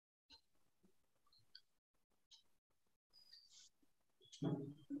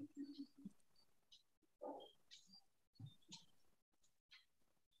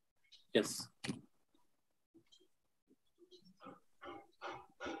Yes.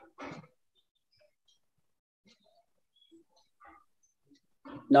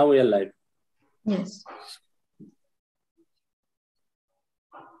 Now we are live. Yes.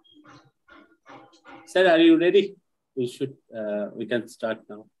 Sir, are you ready? We can start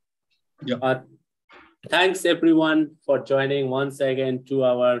now. Yeah. Thanks everyone for joining once again to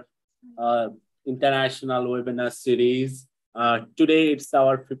our international webinar series. Today it's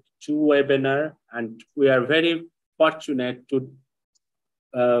our 52 webinar, and we are very fortunate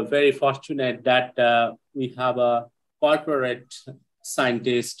that we have a corporate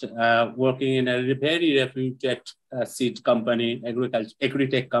scientist working in a very reputed seed company,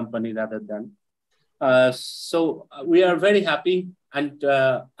 agri-tech company rather than. So we are very happy, and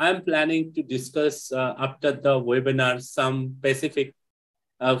I'm planning to discuss after the webinar some specific,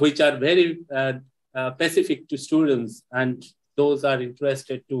 which are very specific to students and those are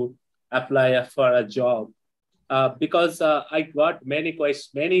interested to apply for a job. Because I got many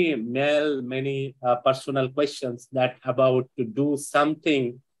personal questions that about to do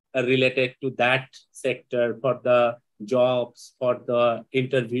something related to that sector for the jobs, for the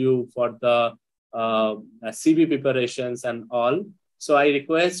interview, for the CV preparations and all. So I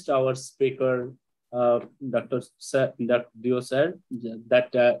request our speaker, Dr. Dio sir,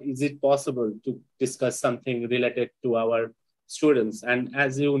 that is it possible to discuss something related to our students? And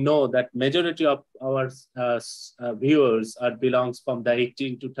as you know, that majority of our viewers belongs from the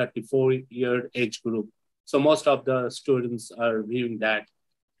 18 to 34-year age group. So most of the students are viewing that.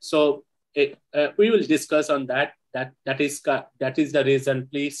 So we will discuss on that. That is the reason.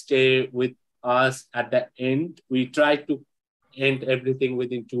 Please stay with us at the end. We try to end everything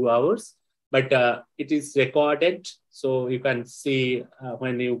within 2 hours, but it is recorded, so you can see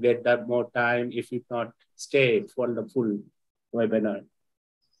when you get that more time, if you not stay for the full webinar.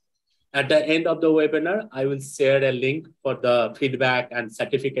 At the end of the webinar, I will share a link for the feedback and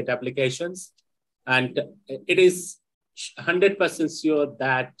certificate applications. And it is 100% sure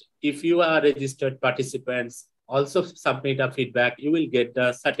that if you are registered participants, also submit a feedback, you will get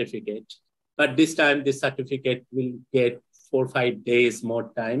the certificate. But this time, the certificate will get 4 or 5 days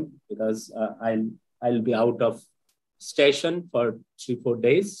more time because I'll be out of station for 3 or 4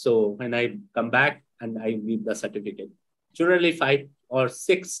 days. So when I come back and I give the certificate, generally 5th or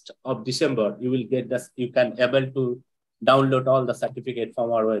 6th of December, you will get this. You can able to download all the certificate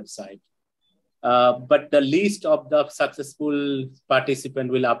from our website. But the list of the successful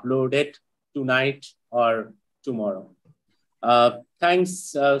participant will upload it tonight or tomorrow.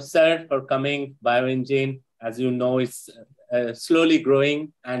 Thanks, sir, for coming. Bioingene, as you know, it's slowly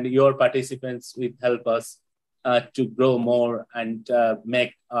growing, and your participants will help us to grow more and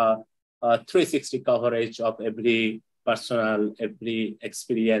make a 360 coverage of every personal, every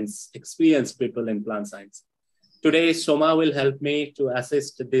experienced people in plant science. Today, Soma will help me to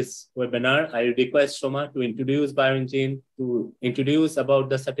assist this webinar. I request Soma to introduce Bioingene, to introduce about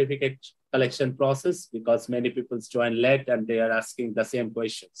the certificate collection process, because many people join late and they are asking the same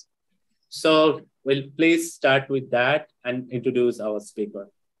questions. So we'll please start with that and introduce our speaker.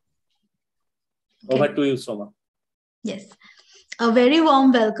 Okay. Over to you, Soma. Yes. A very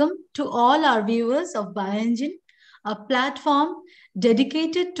warm welcome to all our viewers of Bioingene, a platform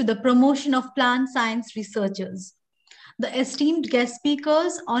dedicated to the promotion of plant science researchers. The esteemed guest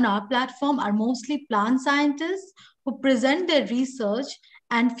speakers on our platform are mostly plant scientists who present their research,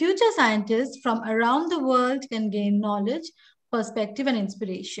 and future scientists from around the world can gain knowledge, perspective, and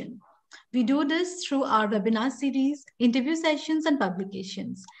inspiration. We do this through our webinar series, interview sessions, and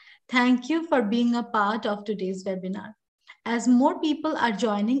publications. Thank you for being a part of today's webinar. As more people are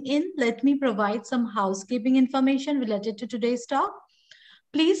joining in, let me provide some housekeeping information related to today's talk.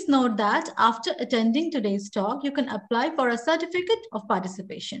 Please note that after attending today's talk, you can apply for a certificate of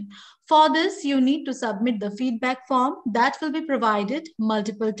participation. For this, you need to submit the feedback form that will be provided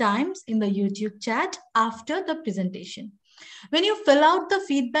multiple times in the YouTube chat after the presentation. When you fill out the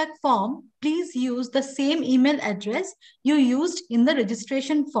feedback form, please use the same email address you used in the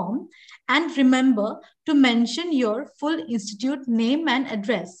registration form, and remember to mention your full institute name and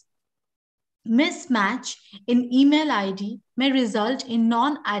address. Mismatch in email ID may result in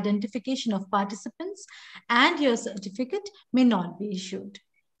non-identification of participants, and your certificate may not be issued.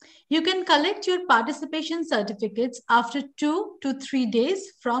 You can collect your participation certificates after 2 to 3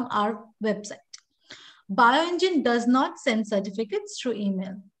 days from our website. Bioingene does not send certificates through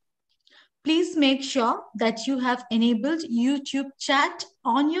email. Please make sure that you have enabled YouTube chat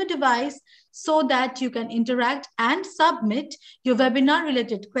on your device so that you can interact and submit your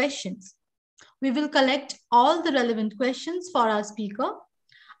webinar-related questions. We will collect all the relevant questions for our speaker.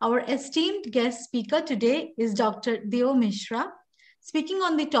 Our esteemed guest speaker today is Dr. Deo Mishra, speaking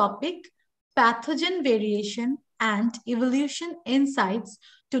on the topic Pathogen Variation and Evolution Insights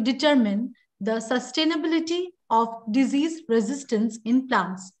to Determine the Sustainability of Disease Resistance in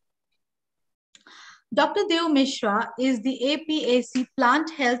Plants. Dr. Deo Mishra is the APAC Plant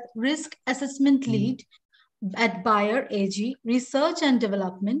Health Risk Assessment Lead at Bayer AG Research and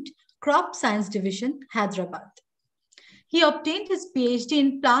Development, CropScience Division, Hyderabad. He obtained his Ph.D.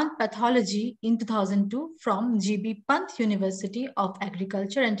 in plant pathology in 2002 from GB Pant University of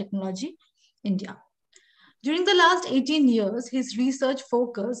Agriculture and Technology, India. During the last 18 years, his research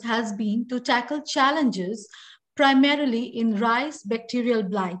focus has been to tackle challenges primarily in rice-bacterial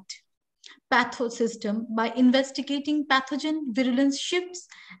blight, patho-system by investigating pathogen virulence shifts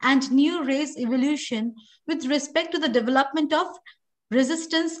and new race evolution with respect to the development of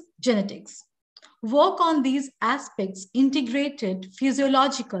resistance genetics. Work on these aspects integrated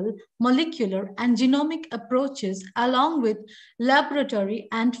physiological, molecular, and genomic approaches along with laboratory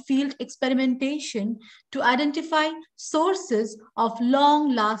and field experimentation to identify sources of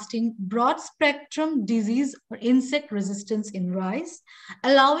long-lasting broad-spectrum disease or insect resistance in rice,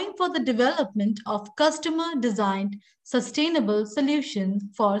 allowing for the development of customer-designed sustainable solutions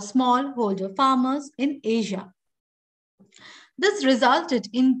for smallholder farmers in Asia. This resulted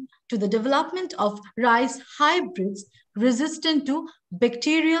into the development of rice hybrids resistant to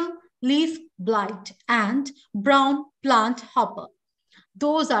bacterial leaf blight and brown plant hopper.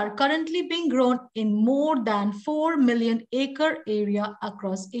 Those are currently being grown in more than 4 million acre area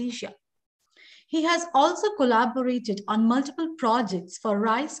across Asia. He has also collaborated on multiple projects for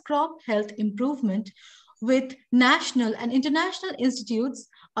rice crop health improvement with national and international institutes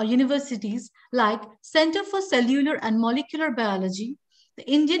or universities like Center for Cellular and Molecular Biology, the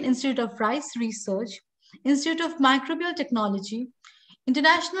Indian Institute of Rice Research, Institute of Microbial Technology,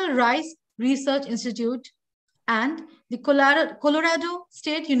 International Rice Research Institute, and the Colorado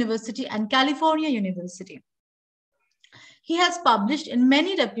State University and California University. He has published in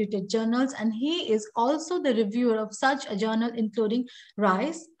many reputed journals, and he is also the reviewer of such a journal including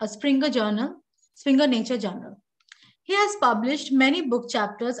Rice, a Springer Nature Journal. He has published many book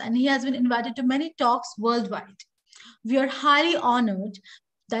chapters and he has been invited to many talks worldwide. We are highly honored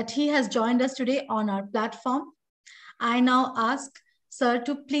that he has joined us today on our platform. I now ask Sir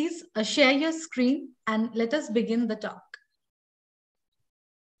to please share your screen and let us begin the talk.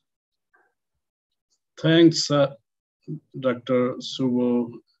 Thanks, Dr.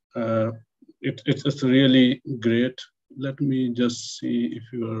 Subo. It's really great. Let me just see if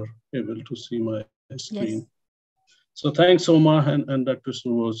you are able to see my screen. Yes. So thanks, Omar and Dr.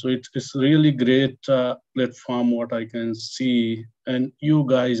 Subo. So it's really great platform, what I can see, and you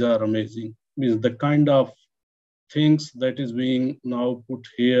guys are amazing. Means the kind of things that is being now put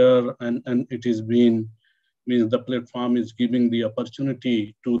here and it is being, means the platform is giving the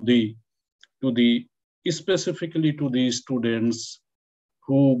opportunity to the specifically to the students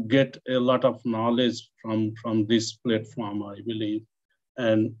who get a lot of knowledge from this platform, I believe.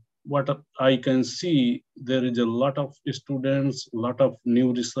 And what I can see, there is a lot of students, a lot of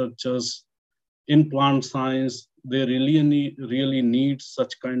new researchers in plant science. They really need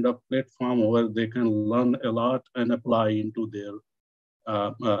such kind of platform where they can learn a lot and apply into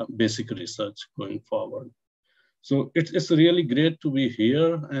their basic research going forward. So it's really great to be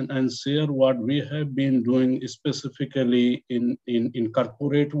here and share what we have been doing specifically in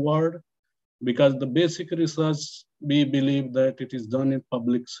corporate world, because the basic research, we believe that it is done in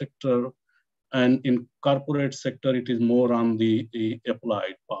public sector, and in corporate sector, it is more on the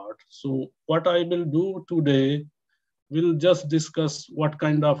applied part. So what I will do today, we'll just discuss what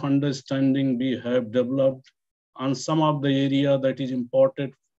kind of understanding we have developed on some of the area that is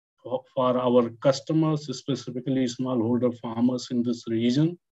important for our customers, specifically smallholder farmers in this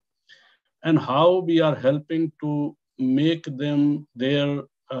region, and how we are helping to make them their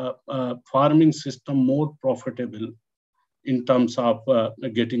farming system more profitable in terms of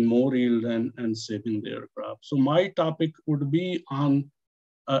getting more yield and saving their crops. So my topic would be on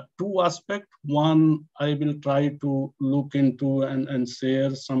two aspects. One, I will try to look into and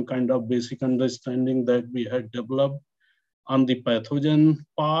share some kind of basic understanding that we had developed on the pathogen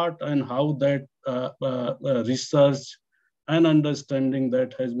part and how that research and understanding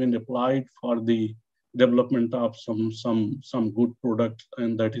that has been applied for the development of some good product,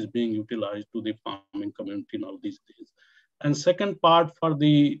 and that is being utilized to the farming community now these days. And second part for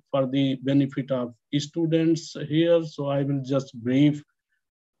the benefit of students here, so I will just brief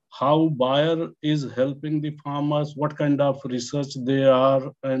how Bayer is helping the farmers, what kind of research they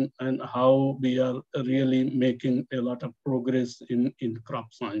are, and how we are really making a lot of progress in crop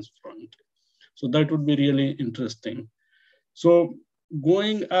science front. So that would be really interesting. So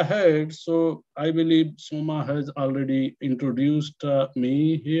going ahead, so I believe Soma has already introduced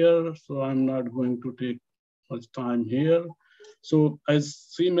me here, so I'm not going to take much time here. So as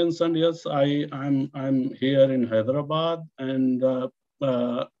she mentioned, yes, I'm here in Hyderabad, and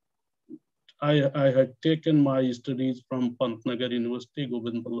I had taken my studies from Pantnagar University,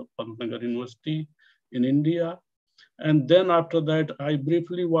 Govind Pantnagar University in India. And then after that, I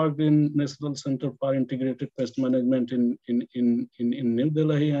briefly worked in National Center for Integrated Pest Management in New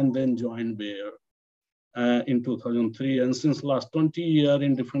Delhi, and then joined Bayer in 2003. And since last 20 years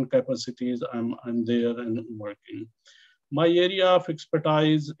in different capacities, I'm there and working. My area of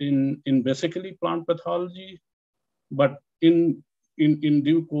expertise in basically plant pathology, but in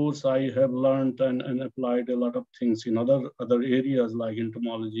due course, I have learned and applied a lot of things in other areas like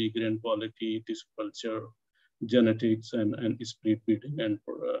entomology, grain quality, tissue culture, genetics, and spread breeding and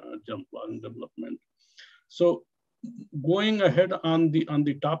germplasm development. So going ahead on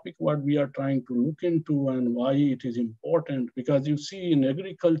the topic, what we are trying to look into and why it is important, because you see in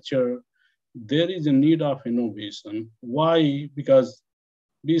agriculture, there is a need of innovation. Why? Because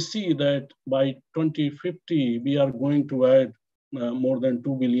we see that by 2050, we are going to add more than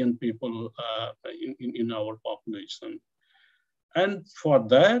 2 billion people in our population. And for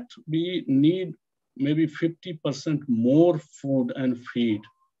that, we need maybe 50% more food and feed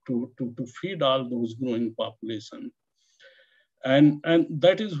to feed all those growing population. And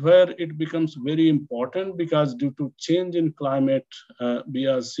that is where it becomes very important, because due to change in climate, we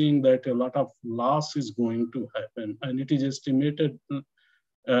are seeing that a lot of loss is going to happen. And it is estimated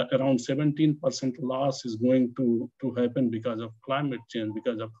around 17% loss is going to happen because of climate change,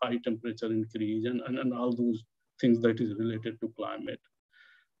 because of high temperature increase and all those things that is related to climate.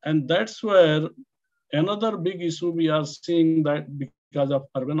 And that's where another big issue we are seeing, that because of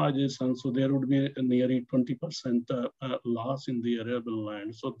urbanization, so there would be nearly 20% loss in the arable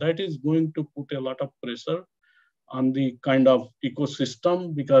land. So that is going to put a lot of pressure on the kind of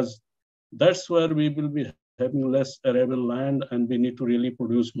ecosystem, because that's where we will be having less arable land, and we need to really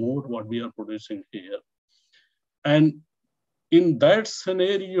produce more what we are producing here. And in that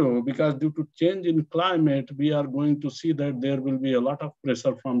scenario, because due to change in climate, we are going to see that there will be a lot of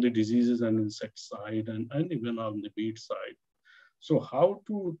pressure from the diseases and insecticide and even on the weed side. So how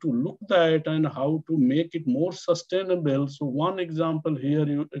to look that and how to make it more sustainable. So one example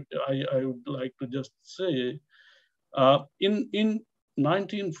here, I would like to just say, in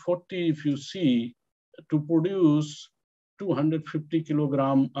 1940, if you see, to produce 250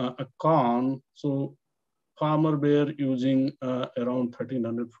 kilogram a corn, so farmer were using around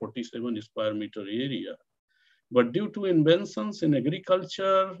 1,347 square meter area. But due to inventions in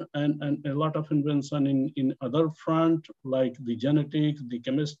agriculture and a lot of invention in other front, like the genetics, the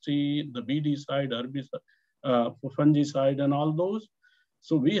chemistry, the BD side, herbicide, fungicide, and all those,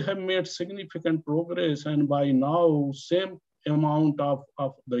 so we have made significant progress, and by now, same amount of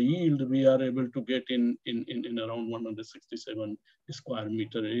the yield we are able to get in around 167 square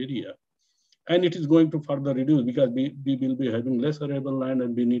meter area. And it is going to further reduce, because we will be having less arable land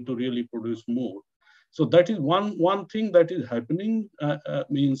and we need to really produce more. So that is one thing that is happening,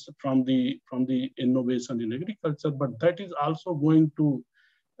 means from the innovation in agriculture, but that is also going to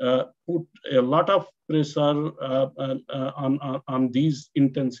put a lot of pressure on these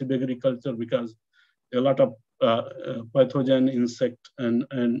intensive agriculture, because a lot of pathogen, insect,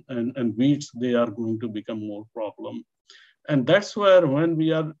 and weeds, they are going to become more problem. And that's where when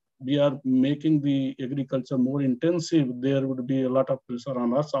we are making the agriculture more intensive, there would be a lot of pressure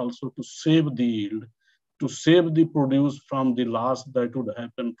on us also to save the yield, to save the produce from the loss that would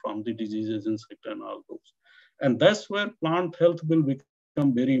happen from the diseases, insect, and all those. And that's where plant health will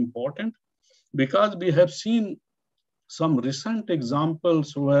become very important, because we have seen some recent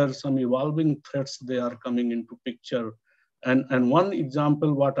examples where some evolving threats, they are coming into picture. And one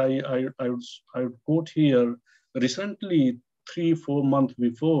example, what I would quote here, recently, 3-4 months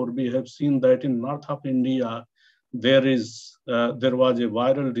before, we have seen that in north of India, there was a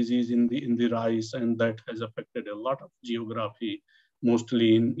viral disease in the rice, and that has affected a lot of geography,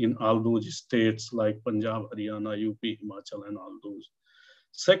 mostly in all those states like Punjab, Haryana, UP, Himachal, and all those.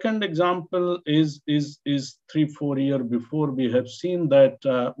 Second example is 3-4 years before, we have seen that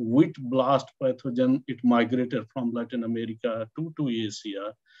wheat blast pathogen, it migrated from Latin America to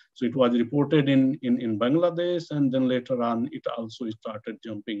Asia. So it was reported in Bangladesh, and then later on, it also started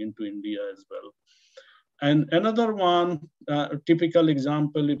jumping into India as well. And another one, typical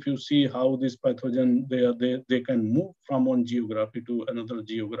example, if you see how this pathogen, they can move from one geography to another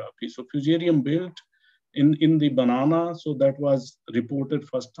geography. So Fusarium built in the banana, so that was reported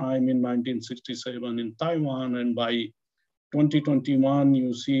first time in 1967 in Taiwan, and by 2021,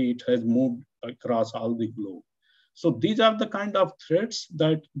 you see it has moved across all the globe. So these are the kind of threats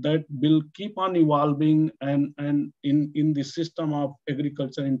that will keep on evolving, and in the system of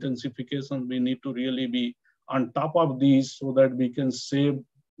agriculture intensification, we need to really be on top of these so that we can save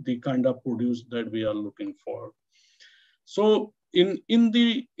the kind of produce that we are looking for. So in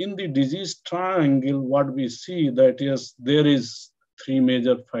the disease triangle, what we see that yes, there is three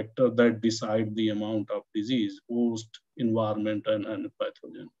major factors that decide the amount of disease: host, environment, and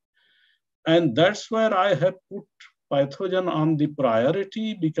pathogen. And that's where I have put pathogen on the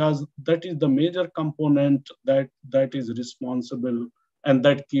priority, because that is the major component that is responsible and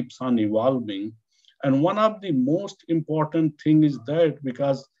that keeps on evolving. And one of the most important thing is that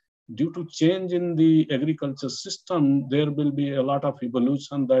because due to change in the agriculture system, there will be a lot of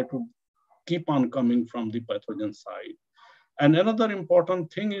evolution that would keep on coming from the pathogen side. And another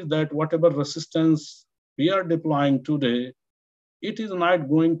important thing is that whatever resistance we are deploying today, it is not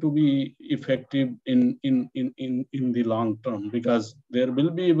going to be effective in the long term, because there will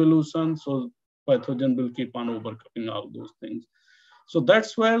be evolution, so pathogen will keep on overcoming all those things. So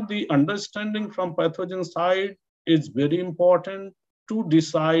that's where the understanding from pathogen side is very important to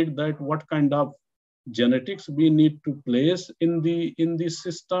decide that what kind of genetics we need to place in the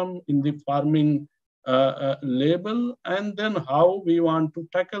system, in the farming label, and then how we want to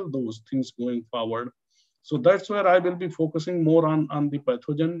tackle those things going forward. So that's where I will be focusing more on the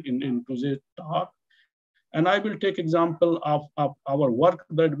pathogen in today's talk. And I will take example of our work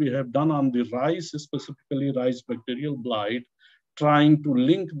that we have done on the rice, specifically rice-bacterial blight, trying to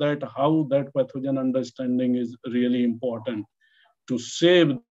link that how that pathogen understanding is really important to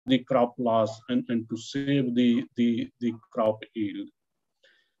save the crop loss and to save the crop yield.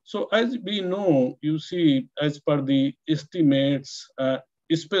 So as we know, you see, as per the estimates,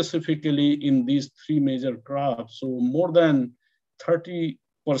 specifically in these three major crops, so more than 30%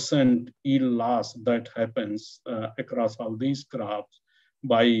 yield loss that happens across all these crops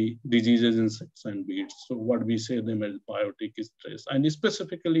by diseases, insects, and weeds. So what we say them as biotic stress. And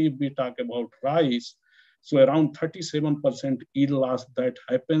specifically, if we talk about rice, so around 37% yield loss that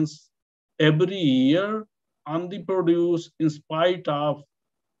happens every year on the produce in spite of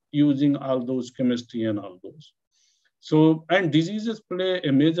using all those chemistry and all those. So, and diseases play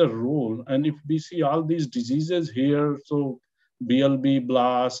a major role. And if we see all these diseases here, so BLB,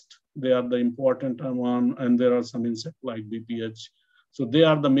 blast, they are the important one, and there are some insect like BPH. So they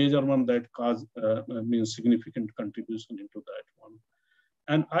are the major one that cause means significant contribution into that one.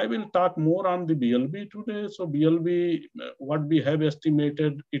 And I will talk more on the BLB today. So BLB, what we have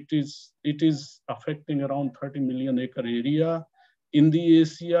estimated, it is affecting around 30 million acre area in the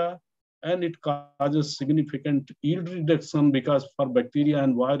Asia, and it causes significant yield reduction because for bacteria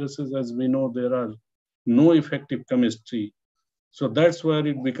and viruses, as we know, there are no effective chemistry. So that's where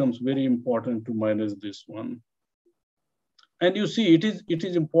it becomes very important to manage this one. And you see, it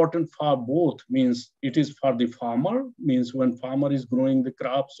is important for both, means it is for the farmer, means when farmer is growing the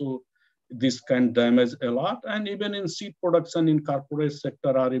crop, so this can damage a lot. And even in seed production in corporate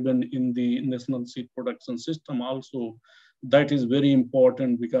sector or even in the national seed production system also, that is very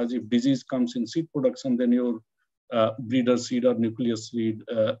important, because if disease comes in seed production, then your breeder seed or nucleus seed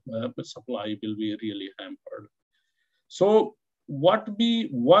supply will be really hampered. So what we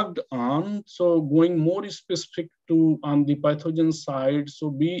worked on, so going more specific to on the pathogen side, so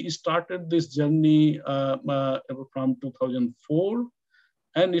we started this journey from 2004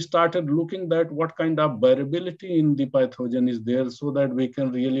 and started looking at what kind of variability in the pathogen is there, so that we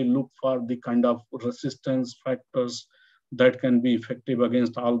can really look for the kind of resistance factors that can be effective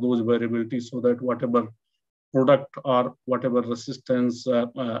against all those variabilities, so that whatever product or whatever resistance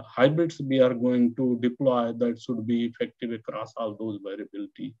hybrids we are going to deploy, that should be effective across all those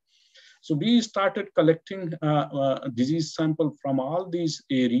variability. So we started collecting disease sample from all these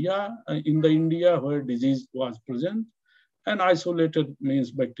area in the India where disease was present, and isolated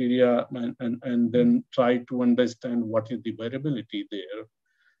means bacteria, and then try to understand what is the variability there.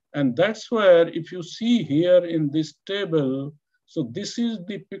 And that's where, if you see here in this table, so this is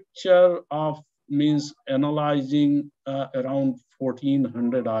the picture of means analyzing around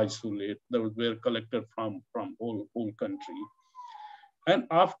 1,400 isolate that were collected from whole country. And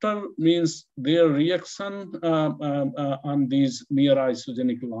after means their reaction on these near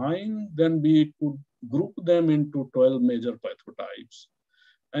isogenic line, then we could group them into 12 major pathotypes.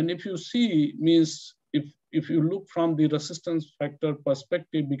 And if you see, means if you look from the resistance factor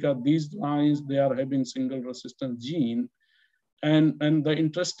perspective, because these lines, they are having single resistance gene. And the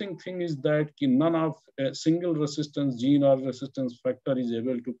interesting thing is that none of a single resistance gene or resistance factor is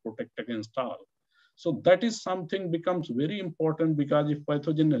able to protect against all. So that is something becomes very important, because if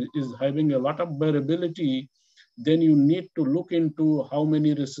pathogen is having a lot of variability, then you need to look into how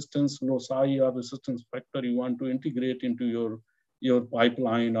many resistance loci or resistance factor you want to integrate into your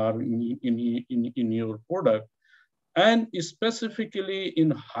pipeline or in your product. And specifically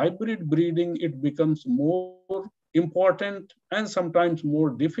in hybrid breeding, it becomes more important and sometimes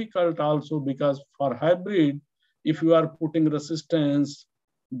more difficult also, because for hybrid, if you are putting resistance,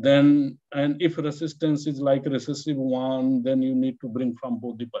 then, and if resistance is like recessive one, then you need to bring from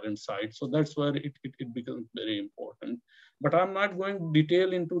both the parent sides. So that's where it becomes very important. But I'm not going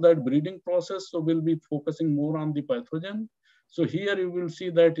detail into that breeding process, so we'll be focusing more on the pathogen. So here you will see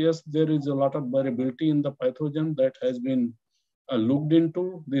that, yes, there is a lot of variability in the pathogen that has been looked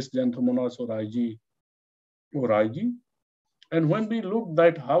into, this Xanthomonas oryzae. And when we look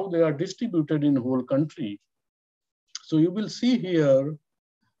at how they are distributed in whole country, so you will see here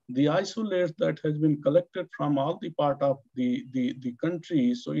the isolates that has been collected from all the part of the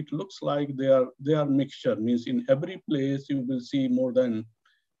country. So it looks like they are mixture, means in every place you will see more than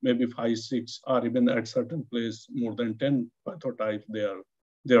maybe 5, 6, or even at certain place more than 10 pathotypes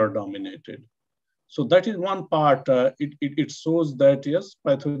they are dominated. So that is one part. It shows that yes,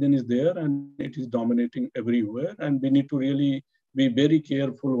 pathogen is there and it is dominating everywhere, and we need to really be very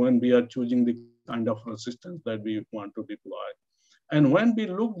careful when we are choosing the kind of resistance that we want to deploy. And when we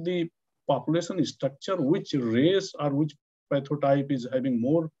look the population structure, which race or which pathotype is having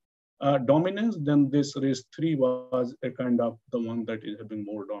more dominance, then this race 3 was a kind of the one that is having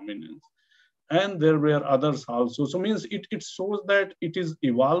more dominance. And there were others also. So means it shows that it is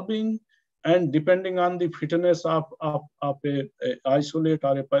evolving, and depending on the fitness of a isolate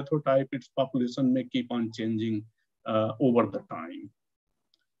or a pathotype, its population may keep on changing over the time.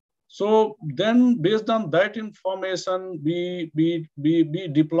 So then based on that information, we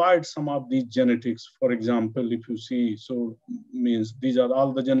deployed some of these genetics. For example, if you see, so means these are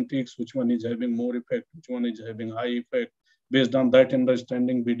all the genetics, which one is having more effect, which one is having high effect. Based on that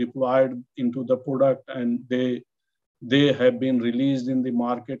understanding, we deployed into the product, and they have been released in the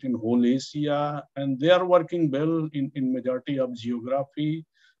market in whole Asia, and they are working well in majority of geography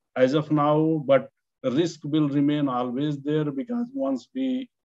as of now, but the risk will remain always there, because once we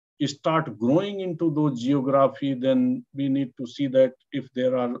start growing into those geography, then we need to see that if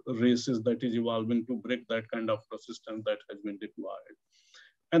there are races that is evolving to break that kind of resistance that has been deployed.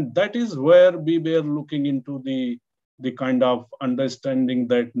 And that is where we were looking into the kind of understanding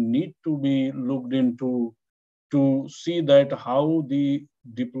that need to be looked into to see that how the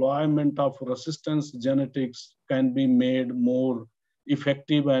deployment of resistance genetics can be made more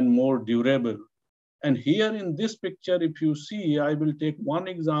effective and more durable. And here in this picture, if you see, I will take one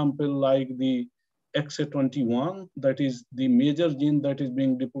example like the XA21, that is the major gene that is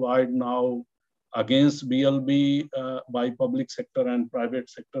being deployed now against BLB by public sector and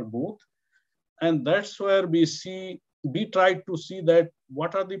private sector both. And that's where we tried to see that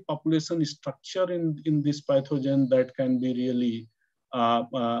what are the population structure in this pathogen that can be really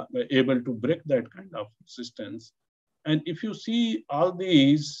able to break that kind of resistance. And if you see all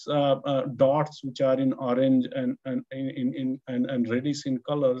these dots, which are in orange and reddish in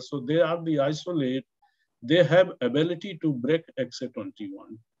color, so they are the isolate. They have ability to break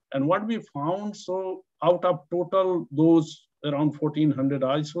XA21. And what we found, so out of total those around 1,400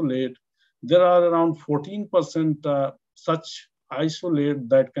 isolate, there are around 14% such isolate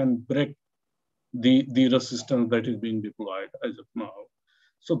that can break the resistance that is being deployed as of now.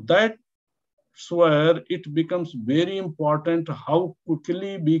 So that's where it becomes very important how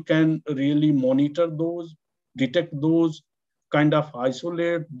quickly we can really monitor those, detect those kind of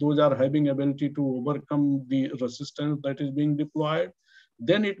isolate, those are having ability to overcome the resistance that is being deployed.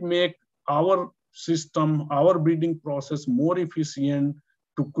 Then it make our system, our breeding process more efficient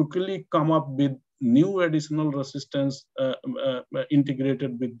to quickly come up with new additional resistance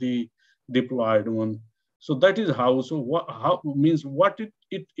integrated with the deployed one. So that is how. So how means what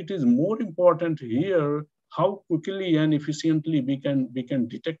it is more important here, how quickly and efficiently we can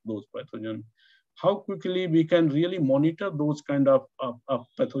detect those pathogens, how quickly we can really monitor those kind of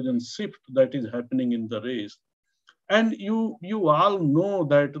pathogen shift that is happening in the race. And you all know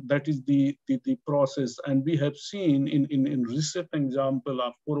that is the process, and we have seen in recent example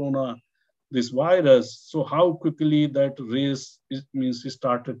of corona, this virus, so how quickly that race means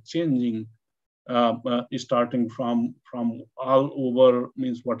started changing. starting from all over,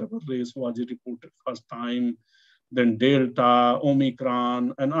 means whatever race was reported first time, then Delta,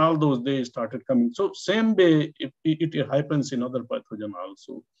 Omicron, and all those, they started coming. So same way, it happens in other pathogen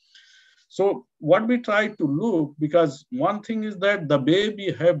also. So what we try to look, because one thing is that the way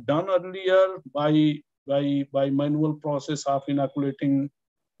we have done earlier by manual process of inoculating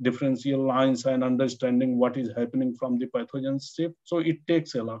differential lines and understanding what is happening from the pathogen shift, so it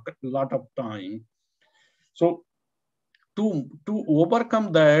takes a lot of time. So to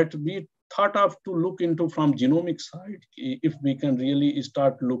overcome that, we thought of to look into from genomic side, if we can really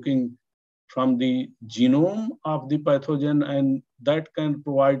start looking from the genome of the pathogen, and that can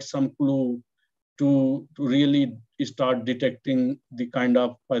provide some clue to really start detecting the kind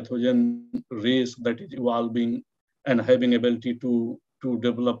of pathogen race that is evolving and having ability to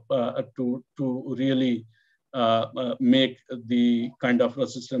develop, to really make the kind of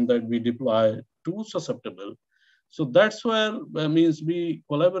resistance that we deploy too susceptible. So that's where means we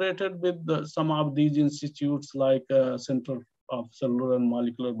collaborated with some of these institutes like Center of Cellular and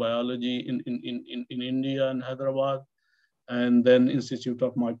Molecular Biology in India and Hyderabad, and then Institute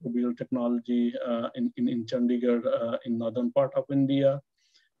of Microbial Technology in Chandigarh in northern part of India.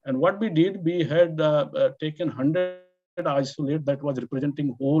 And what we did, we had taken 100 isolate that was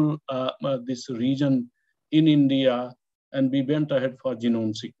representing whole this region in India, and we went ahead for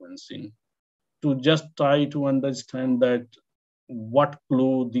genome sequencing to just try to understand that what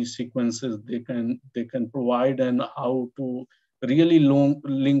clue these sequences they can provide, and how to really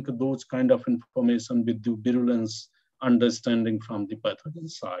link those kind of information with the virulence understanding from the pathogen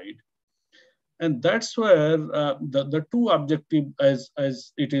side. And that's where the two objective as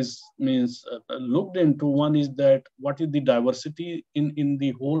it is means looked into. One is that what is the diversity in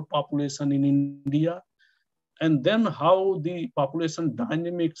the whole population in India, and then how the population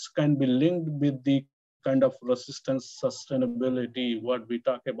dynamics can be linked with the kind of resistance sustainability, what we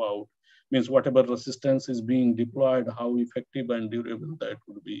talk about, means whatever resistance is being deployed, how effective and durable that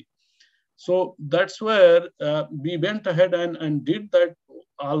would be. So that's where we went ahead and did that,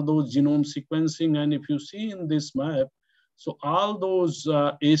 all those genome sequencing. And if you see in this map, so all those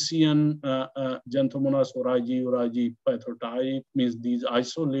Asian Xanthomonas oryzae pathotype, means these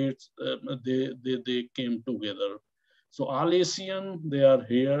isolates, they came together. So all Asian, they are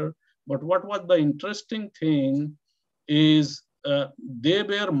here. But what was the interesting thing is they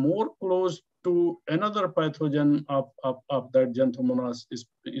were more close to another pathogen of that Xanthomonas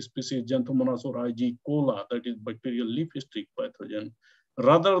species, Xanthomonas oryzae cola, that is bacterial leaf streak pathogen,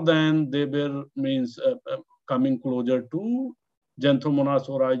 rather than they were means coming closer to Xanthomonas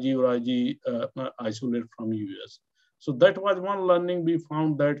oryzae isolate from US. So that was one learning we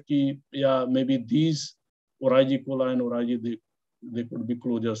found, that yeah, maybe these oryzae cola and oryzae, they could be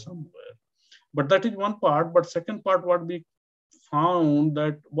closer somewhere. But that is one part. But second part, what we found,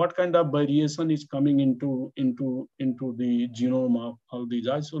 that what kind of variation is coming into the genome of all these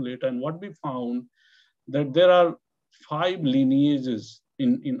isolate. And what we found, that there are 5 lineages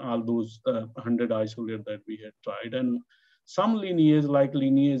in all those 100 isolate that we had tried. And some lineage, like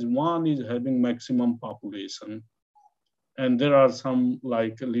lineage 1, is having maximum population. And there are some,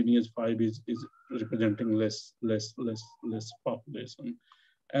 like lineage 5 is representing less population.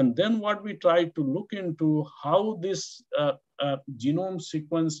 And then what we tried to look into, how this genome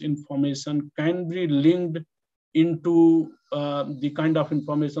sequence information can be linked into the kind of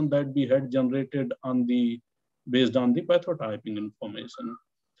information that we had generated based on the pathotyping information.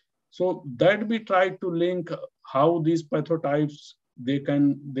 So that we tried to link how these pathotypes, they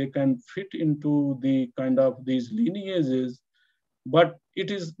can fit into the kind of these lineages. But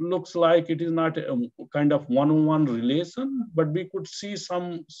looks like it is not a kind of one-on-one relation, but we could see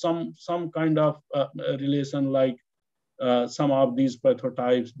some kind of relation, like some of these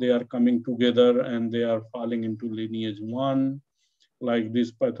pathotypes, they are coming together and they are falling into lineage 1, like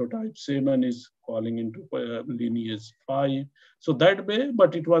this pathotype 7 is falling into lineage 5. So that way,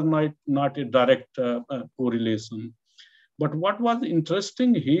 but it was not a direct correlation. But what was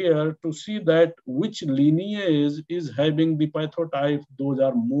interesting here to see that which lineage is having the pathotype, those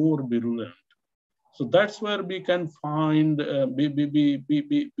are more virulent. So that's where we can find, we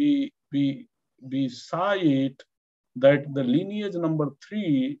cite that the lineage number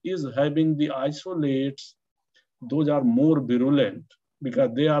 3 is having the isolates, those are more virulent,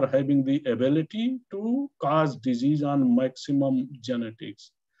 because they are having the ability to cause disease on maximum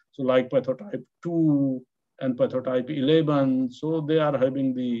genetics. So like pathotype 2, and pathotype 11, so they are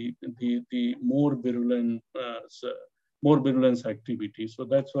having the more virulence activity. So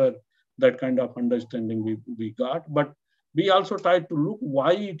that's where that kind of understanding we got. But we also tried to look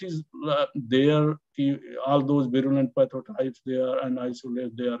why it is there, all those virulent pathotypes there and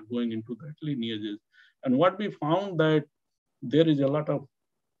isolate, they are going into that lineages. And what we found that there is a lot of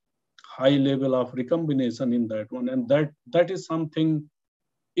high level of recombination in that one. And that is something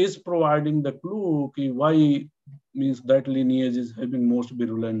is providing the clue why means that lineage is having most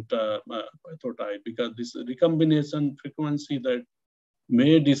virulent pathotype, because this recombination frequency that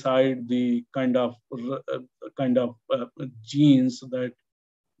may decide the kind of genes that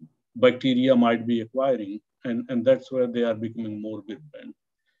bacteria might be acquiring, and that's where they are becoming more virulent.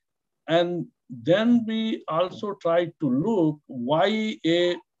 And then we also tried to look why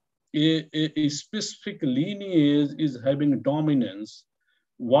a specific lineage is having dominance,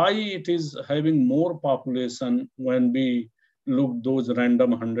 why it is having more population when we look those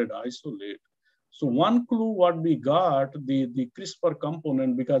random 100 isolate. So one clue what we got, the CRISPR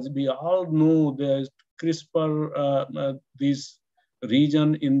component, because we all know there's CRISPR, this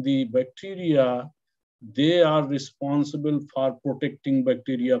region in the bacteria, they are responsible for protecting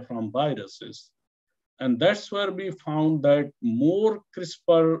bacteria from viruses. And that's where we found that more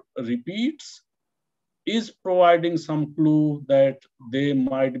CRISPR repeats is providing some clue that they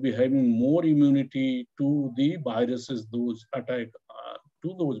might be having more immunity to the viruses, those attack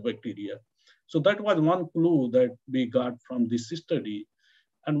to those bacteria. So that was one clue that we got from this study.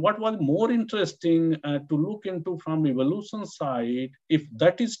 And what was more interesting to look into from evolution side, if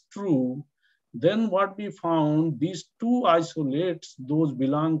that is true, then what we found, these two isolates, those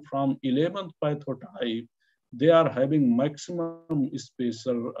belong from 11th pathotype, they are having maximum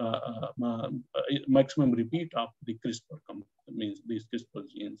spatial, maximum repeat of the CRISPR, means these CRISPR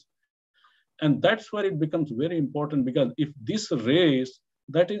genes. And that's where it becomes very important, because if this race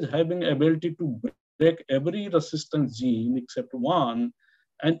that is having ability to break every resistance gene except one,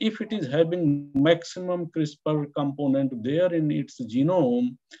 and if it is having maximum CRISPR component there in its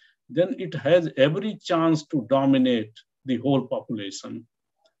genome, then it has every chance to dominate the whole population.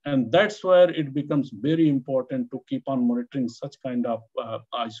 And that's where it becomes very important to keep on monitoring such kind of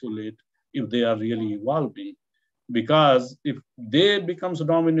isolate if they are really evolving. Because if they becomes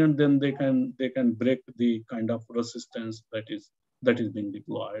dominant, then they can break the kind of resistance that is being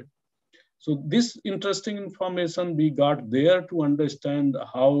deployed. So this interesting information we got there to understand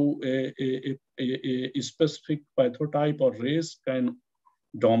how a specific pathotype or race can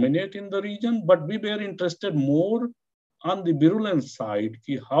dominate in the region, but we were interested more on the virulence side,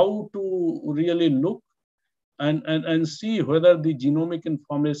 how to really look and see whether the genomic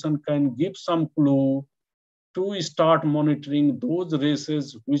information can give some clue to start monitoring those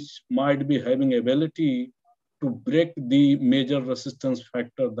races which might be having ability to break the major resistance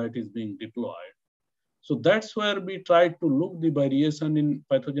factor that is being deployed. So that's where we tried to look the variation in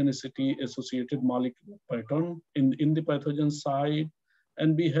pathogenicity associated molecular pattern in the pathogen side.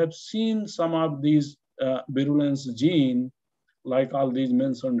 And we have seen some of these virulence gene, like all these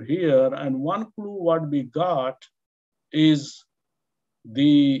mentioned here. And one clue what we got is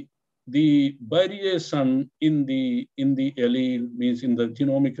the variation in the allele, means in the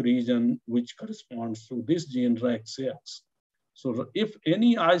genomic region, which corresponds to this gene RAXX. So if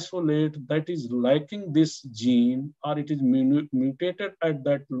any isolate that is lacking this gene, or it is mutated at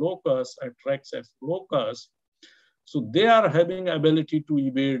that locus, at RAXX locus, so they are having ability to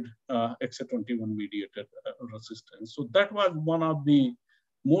evade XA21 mediated resistance. So that was one of the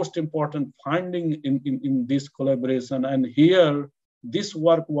most important finding in this collaboration. And here, this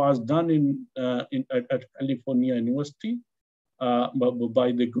work was done at California University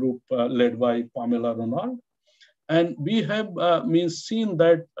by the group led by Pamela Ronald. And we have seen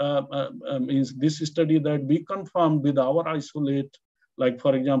that means this study that we confirmed with our isolate, like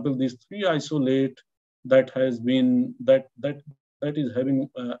for example, these three isolate that has been that is having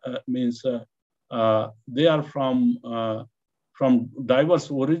means they are from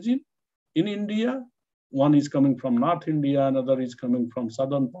diverse origin in India. One is coming from North India, another is coming from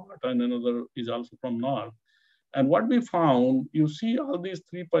southern part, and another is also from North. And what we found, you see all these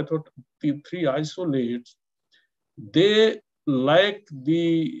three isolates, they lack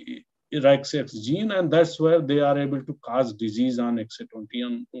the RAXX gene, and that's where they are able to cause disease on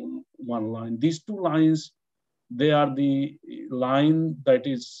XA21 line. These two lines, they are the line that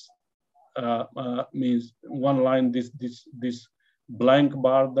is means one line, this blank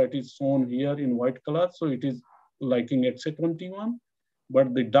bar that is shown here in white color. So it is lacking XA21,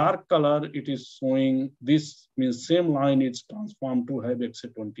 but the dark color, it is showing this means same line is transformed to have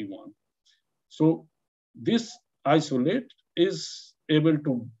XA21. So this isolate is able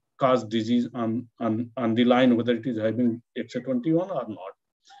to cause disease on the line, whether it is having XA21 or not.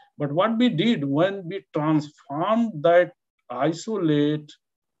 But what we did when we transformed that isolate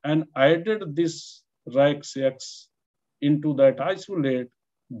and added this RAX into that isolate,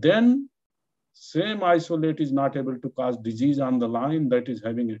 then same isolate is not able to cause disease on the line that is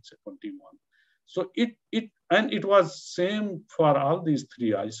having XA21. So it was same for all these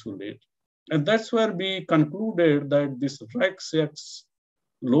three isolate. And that's where we concluded that this RAX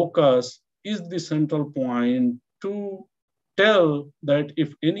locus is the central point to tell that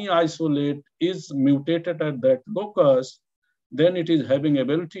if any isolate is mutated at that locus, then it is having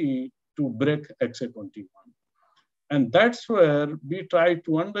ability to break XA21. And that's where we try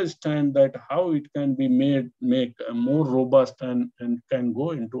to understand that how it can be make more robust and can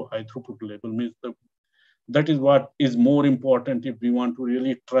go into high throughput level. Means that is what is more important if we want to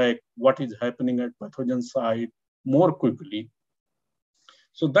really track what is happening at pathogen site more quickly.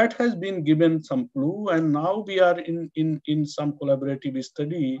 So that has been given some clue, and now we are in some collaborative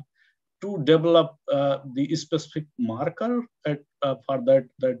study to develop the specific marker for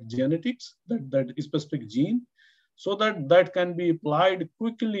that genetics, that specific gene, so that can be applied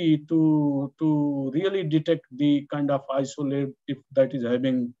quickly to really detect the kind of isolate if that is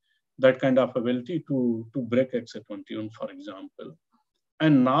having that kind of ability to break XA21, for example.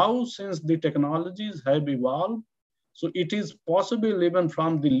 And now, since the technologies have evolved, so it is possible even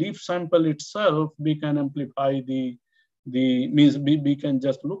from the leaf sample itself, we can amplify means we can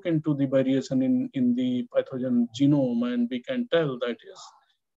just look into the variation in the pathogen genome, and we can tell that is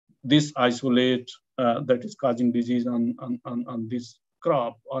this isolate that is causing disease on this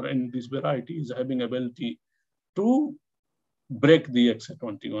crop or in this variety is having ability to break the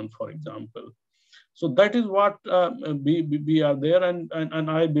XA21, for example. So that is what we are there,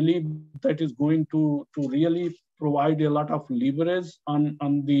 and I believe that is going to really provide a lot of leverage on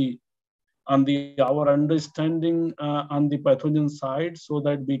our understanding on the pathogen side, so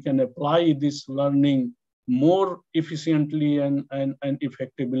that we can apply this learning more efficiently and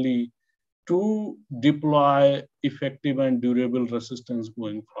effectively to deploy effective and durable resistance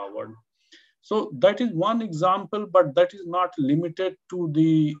going forward. So that is one example, but that is not limited to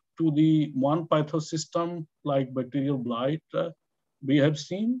the one patho-system like bacterial blight we have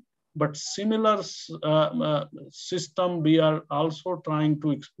seen, but similar system we are also trying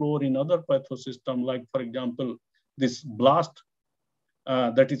to explore in other patho-system, like for example, this blast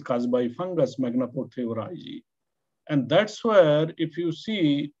that is caused by fungus, Magnaporthe oryzae. And that's where, if you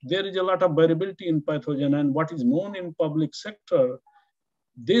see, there is a lot of variability in pathogen, and what is known in public sector,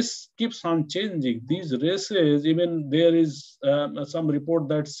 this keeps on changing. These races, even there is some report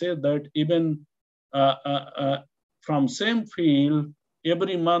that say that even from same field,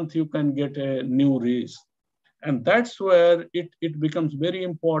 every month you can get a new race. And that's where it becomes very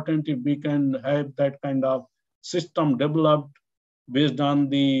important if we can have that kind of system developed based on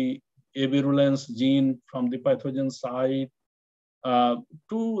the virulence gene from the pathogen side,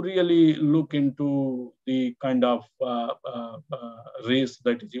 to really look into the kind of race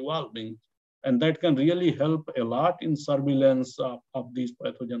that is evolving. And that can really help a lot in surveillance of these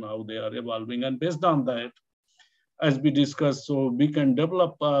pathogens, how they are evolving. And based on that, as we discussed, so we can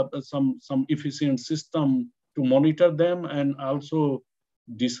develop some efficient system to monitor them, and also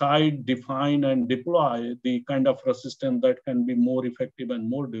decide, define, and deploy the kind of resistance that can be more effective and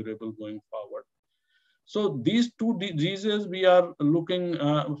more durable going forward. So these two diseases we are looking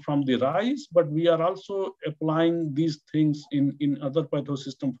from the rice, but we are also applying these things in other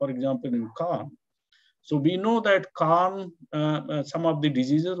pathosystems, for example, in corn. So we know that corn, some of the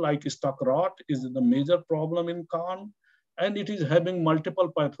diseases like stalk rot is the major problem in corn, and it is having multiple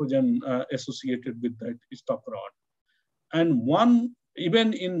pathogen associated with that stalk rot. And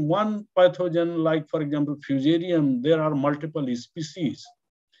even in one pathogen, like for example, fusarium, there are multiple species.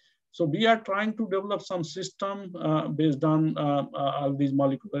 So we are trying to develop some system based on all these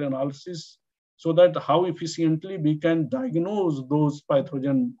molecular analysis, so that how efficiently we can diagnose those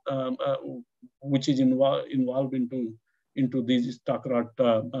pathogen which is involved into these stalk rot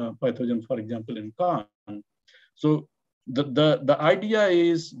pathogen, for example, in corn. So the idea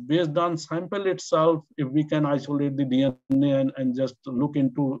is based on sample itself, if we can isolate the DNA and just look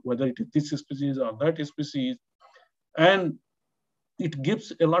into whether it is this species or that species, and it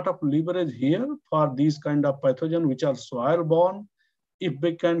gives a lot of leverage here for these kind of pathogen which are soil-borne. If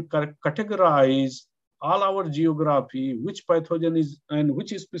we can categorize all our geography, which pathogen is and which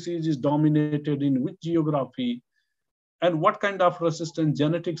species is dominated in which geography, and what kind of resistant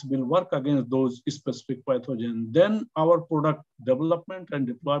genetics will work against those specific pathogens, then our product development and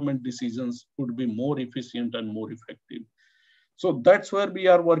deployment decisions would be more efficient and more effective. So that's where we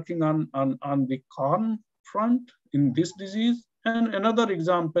are working on the corn front in this disease. And another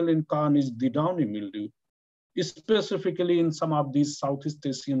example in corn is the downy mildew. specifically in some of these Southeast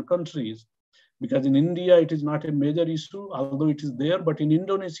Asian countries. Because in India, it is not a major issue, although it is there, but in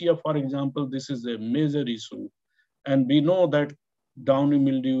Indonesia, for example, this is a major issue. And we know that downy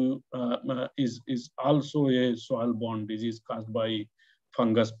mildew is also a soil-borne disease caused by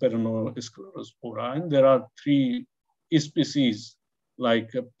fungus Pernosclerospora. And there are 3 species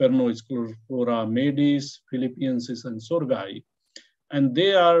like Pernosclerospora medis, philippiensis, and sorghai. And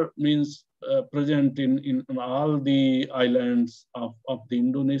they are present in all the islands of the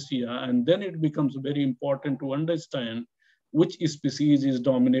Indonesia. And then it becomes very important to understand which species is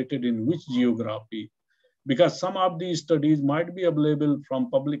dominated in which geography, because some of these studies might be available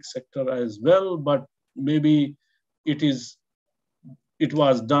from public sector as well, but maybe it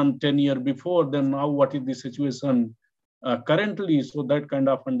was done 10 years before, then now what is the situation currently? So that kind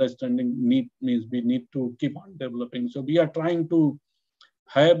of understanding means we need to keep on developing. So we are trying to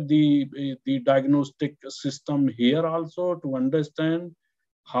have the diagnostic system here also to understand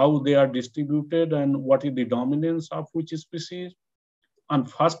how they are distributed and what is the dominance of which species.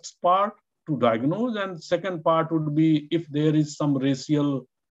 And first part to diagnose, and second part would be if there is some racial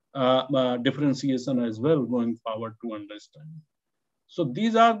differentiation as well going forward to understand. So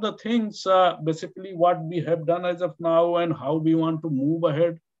these are the things basically what we have done as of now and how we want to move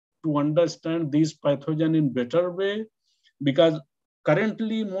ahead to understand these pathogen in better way, because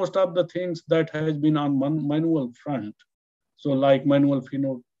currently most of the things that has been on manual front, so like manual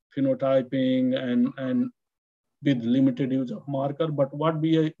phenotyping and with limited use of marker, but what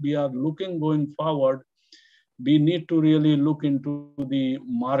we are looking going forward, we need to really look into the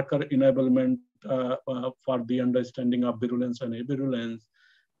marker enablement for the understanding of virulence and avirulence.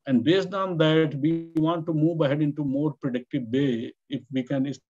 And based on that, we want to move ahead into more predictive way. If we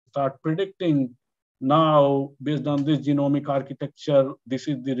can start predicting now, based on this genomic architecture, this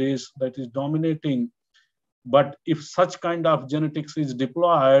is the race that is dominating. But if such kind of genetics is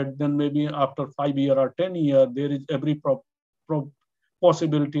deployed, then maybe after 5 years or 10 years, there is every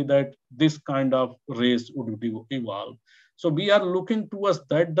possibility that this kind of race would evolve. So we are looking towards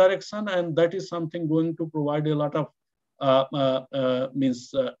that direction, and that is something going to provide a lot of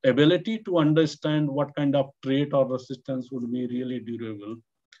ability to understand what kind of trait or resistance would be really durable,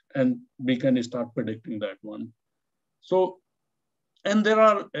 and we can start predicting that one. So, and there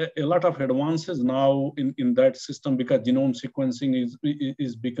are a lot of advances now in that system, because genome sequencing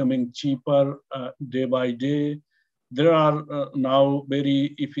is becoming cheaper day by day. There are now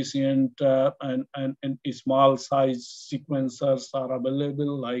very efficient and small size sequencers are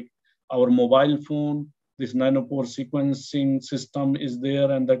available, like our mobile phone. This nanopore sequencing system is there,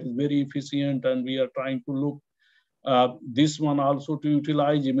 and that is very efficient. And we are trying to look this one also to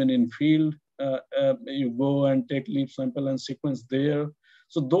utilize even in field. You go and take leaf sample and sequence there.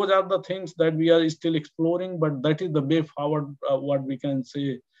 So those are the things that we are still exploring, but that is the way forward, what we can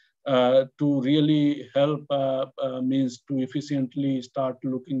say, to really help means to efficiently start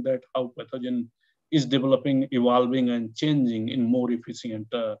looking at how pathogen is developing, evolving, and changing in more efficient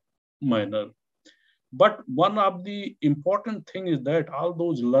manner. But one of the important thing is that all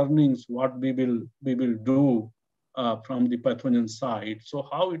those learnings, what we will do from the pathogen side, so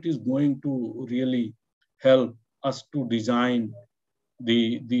how it is going to really help us to design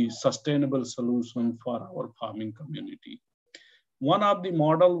the sustainable solution for our farming community. One of the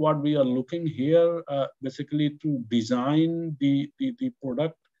model what we are looking here, basically to design the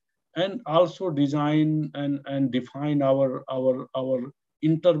product, and also design and define our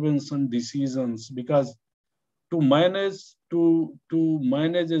intervention decisions, because to manage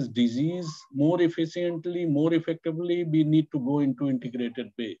this disease more efficiently, more effectively, we need to go into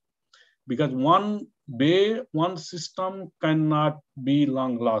integrated way, because one system cannot be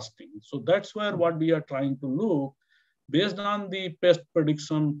long lasting. So that's where what we are trying to look, based on the pest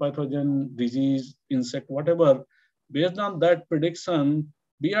prediction, pathogen, disease, insect, whatever, based on that prediction,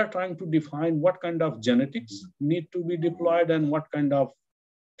 we are trying to define what kind of genetics need to be deployed and what kind of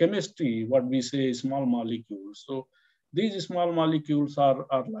chemistry, what we say small molecules. So these small molecules are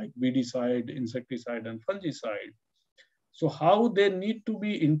like weedicide, insecticide, and fungicide. So how they need to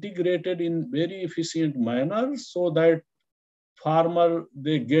be integrated in very efficient manner so that farmer,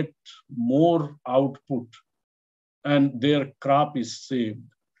 they get more output and their crop is saved.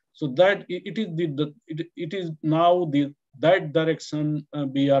 So that it is now that direction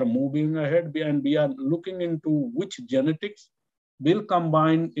we are moving ahead, and we are looking into which genetics will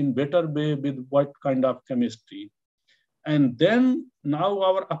combine in better way with what kind of chemistry. And then now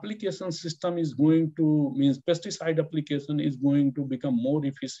our application system is going to, means pesticide application is going to become more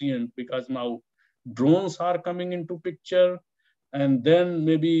efficient, because now drones are coming into picture, and then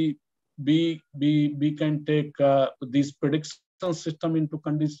maybe we can take these prediction system into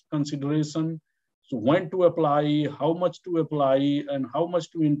consideration. So when to apply, how much to apply, and how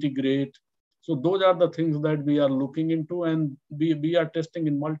much to integrate. So those are the things that we are looking into, and we are testing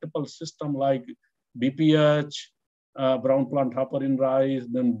in multiple systems like BPH, brown plant hopper in rice,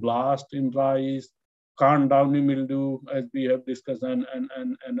 then blast in rice, corn downy mildew, as we have discussed, and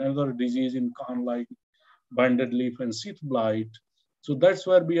another disease in corn like banded leaf and sheath blight. So that's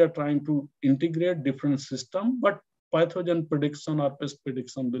where we are trying to integrate different systems, but pathogen prediction or pest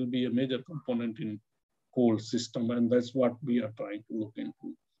prediction will be a major component in whole system, and that's what we are trying to look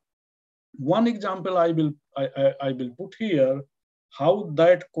into. One example I will put here, how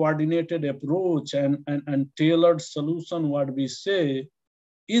that coordinated approach and tailored solution, what we say,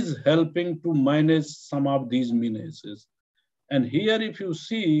 is helping to manage some of these menaces. And here, if you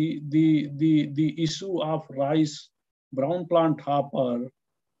see the issue of rice brown plant hopper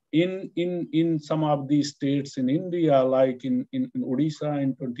in some of these states in India, like in Odisha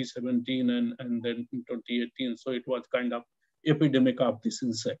in 2017 and then in 2018. So it was kind of epidemic of this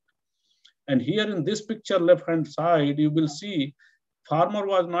insect. And here in this picture, left-hand side, you will see farmer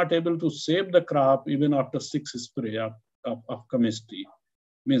was not able to save the crop even after 6 spray of chemistry.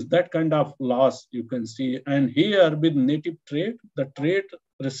 Means that kind of loss you can see. And here with native trait, the trait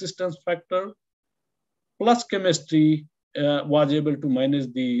resistance factor plus chemistry was able to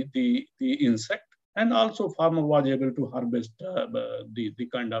manage the insect, and also farmer was able to harvest the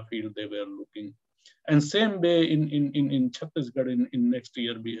kind of yield they were looking. And same way in Chhattisgarh in next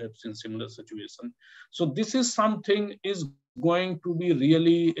year we have seen similar situation. So this is something is going to be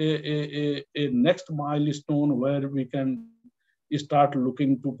really a next milestone where we can start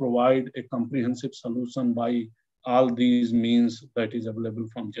looking to provide a comprehensive solution by all these means that is available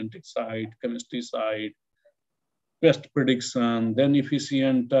from genetic side, chemistry side, pest prediction, then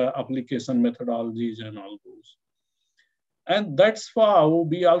efficient application methodologies and all those. And that's how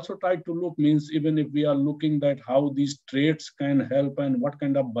we also try to look, means even if we are looking at how these traits can help and what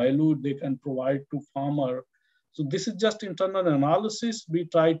kind of value they can provide to farmer. So this is just internal analysis we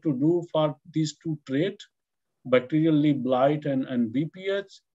try to do for these two traits, bacterial leaf blight and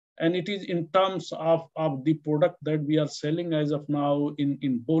BPH. And it is in terms of the product that we are selling as of now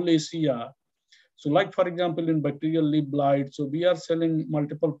in whole Asia. So like, for example, in bacterial leaf blight, so we are selling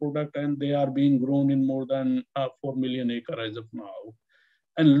multiple products and they are being grown in more than 4 million acres as of now.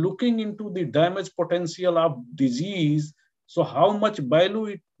 And looking into the damage potential of disease, so how much value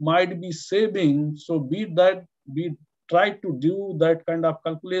it might be saving. So we try to do that kind of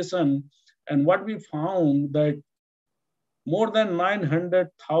calculation. And what we found that more than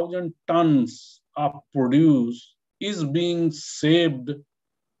 900,000 tons of produce is being saved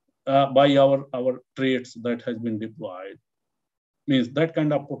by our traits that has been deployed. Means that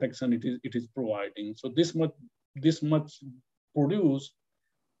kind of protection it is providing. So this much produce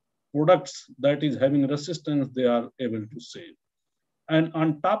products that is having resistance, they are able to save. And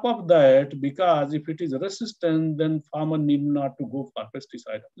on top of that, because if it is resistant, then farmer need not to go for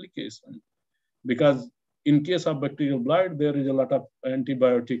pesticide application. Because in case of bacterial blight, there is a lot of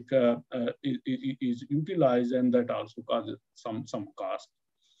antibiotic is utilized, and that also causes some cost.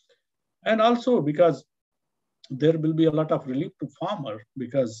 And also because there will be a lot of relief to farmer,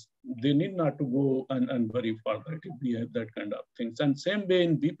 because they need not to go and worry further if we have that kind of things. And same way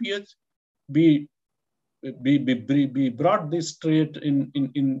in BPH, we brought this trait in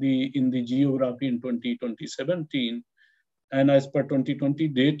the geography in 2017. And as per 2020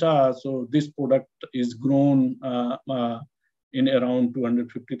 data, so this product is grown in around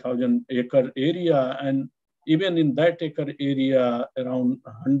 250,000 acre area. And even in that acre area, around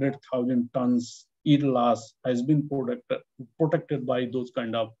 100,000 tons yield loss has been protected by those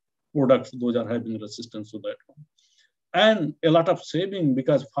kind of products. Those are having resistance to that one. And a lot of saving,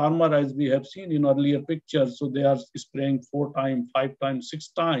 because farmer, as we have seen in earlier pictures, so they are spraying 4 times, 5 times, 6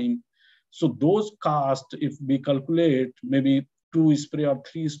 times. So those costs, if we calculate maybe 2 spray or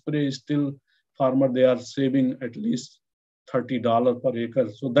 3 spray, still farmer, they are saving at least $30 per acre.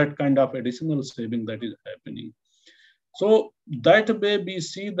 So that kind of additional saving that is happening. So that way we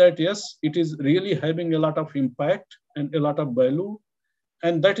see that, yes, it is really having a lot of impact and a lot of value.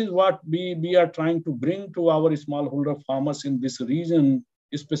 And that is what we are trying to bring to our smallholder farmers in this region,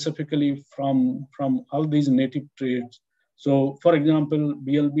 specifically from all these native traits. So for example,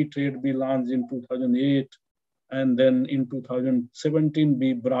 BLB trait we launched in 2008. And then in 2017,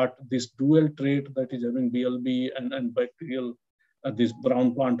 we brought this dual trait that is having BLB and bacterial, this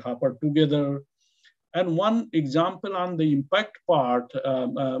brown plant hopper together. And one example on the impact part,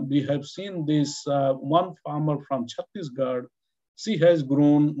 we have seen this one farmer from Chhattisgarh, She has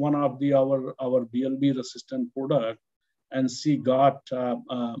grown one of the our BLB resistant product, and she got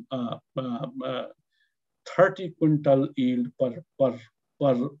 30 quintal yield per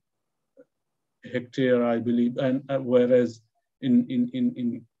hectare, I believe, and whereas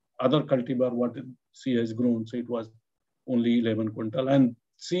in other cultivar what she has grown, so it was only 11 quintal, and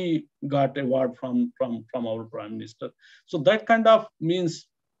she got award from our Prime Minister. So that kind of means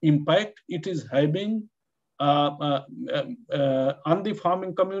impact it is having on the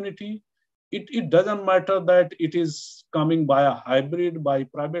farming community. It doesn't matter that it is coming by a hybrid, by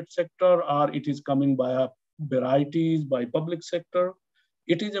private sector, or it is coming by a varieties, by public sector.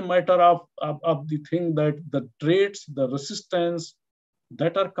 It is a matter of the thing that the traits, the resistance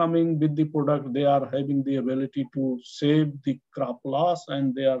that are coming with the product, they are having the ability to save the crop loss,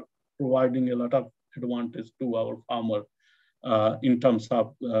 and they are providing a lot of advantage to our farmer in terms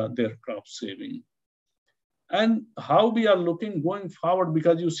of their crop saving. And how we are looking going forward,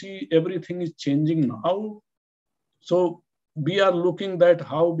 because you see everything is changing now. So we are looking at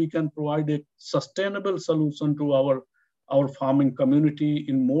how we can provide a sustainable solution to our farming community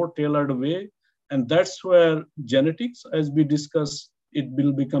in more tailored way. And that's where genetics, as we discussed, it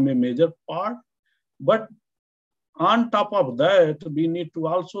will become a major part. But on top of that, we need to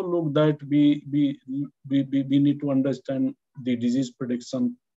also look that we need to understand the disease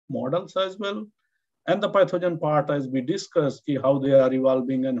prediction models as well. And the pathogen part, as we discussed, how they are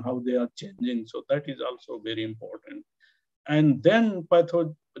evolving and how they are changing. So that is also very important. And then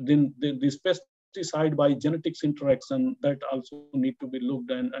this pesticide by genetics interaction, that also need to be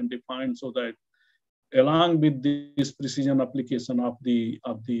looked and defined, so that along with this precision application of the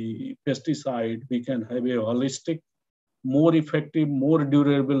pesticide, we can have a holistic, more effective, more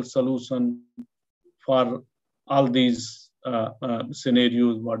durable solution for all these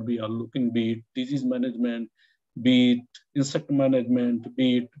scenarios what we are looking, be it disease management, be it insect management,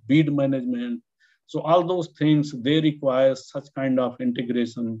 be it weed management. So all those things, they require such kind of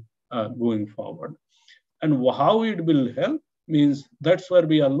integration going forward. And how it will help means that's where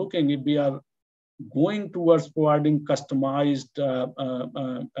we are looking. If we are going towards providing customized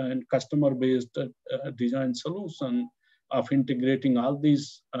and customer-based design solution of integrating all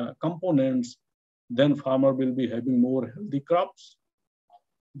these components, then farmer will be having more healthy crops.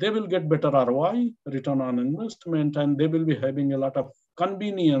 They will get better ROI, return on investment, and they will be having a lot of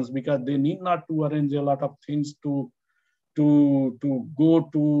convenience, because they need not to arrange a lot of things to go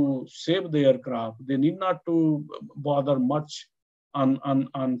to save their crop. They need not to bother much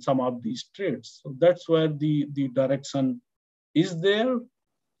on some of these traits. So that's where the direction is there.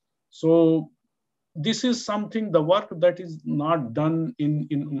 So this is something, the work that is not done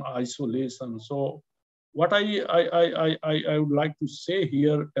in isolation. So what I would like to say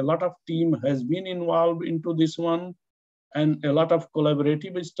here, a lot of team has been involved into this one, and a lot of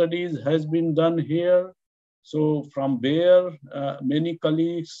collaborative studies has been done here. So from Bayer, many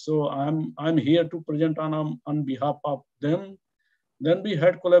colleagues. So I'm here to present on behalf of them. Then we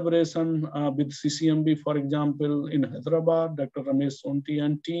had collaboration with CCMB, for example, in Hyderabad, Dr. Ramesh Sonti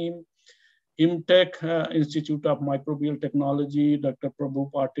and team. IMTech, Institute of Microbial Technology, Dr. Prabhu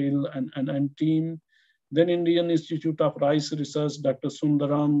Patil and team. Then Indian Institute of Rice Research, Dr.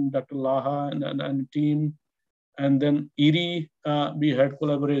 Sundaram, Dr. Laha and team. And then IRI, we had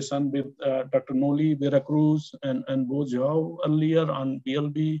collaboration with Dr. Noli, Veracruz, and Bo Zhao earlier on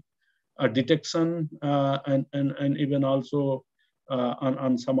BLB detection, and even also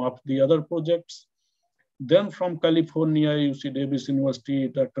on some of the other projects. Then from California, UC Davis University,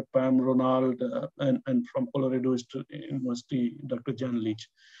 Dr. Pam Ronald, and from Colorado University, Dr. Jan Leach.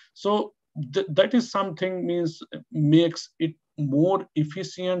 So that is something makes it more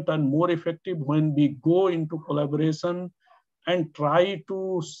efficient and more effective when we go into collaboration and try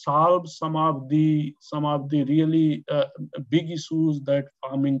to solve some of the really big issues that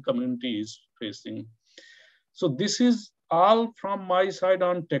farming community is facing. So this is all from my side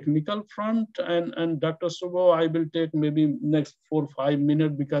on technical front, and Dr. Subo, I will take maybe next 4 or 5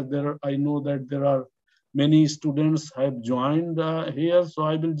 minutes, because I know that there are many students have joined here. So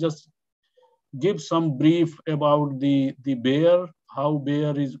I will just give some brief about the Bayer, how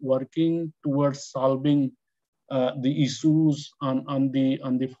Bayer is working towards solving the issues on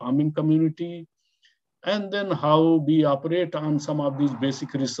the farming community, and then how we operate on some of these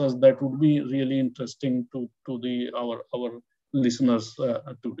basic research that would be really interesting to our listeners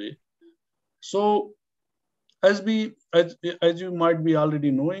today. So as you might be already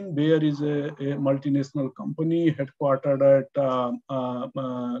knowing, Bayer is a multinational company headquartered at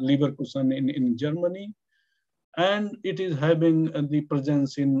Leverkusen in Germany, and it is having the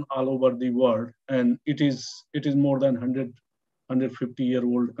presence in all over the world, and it is more than 100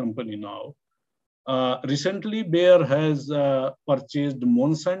 150-year-old company now. Recently, Bayer has purchased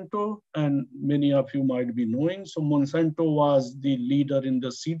Monsanto, and many of you might be knowing. So Monsanto was the leader in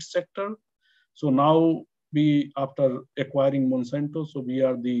the seed sector. So now after acquiring Monsanto, so we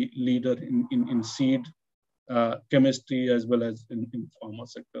are the leader in seed chemistry as well as in pharma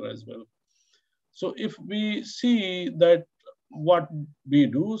sector as well. So if we see that what we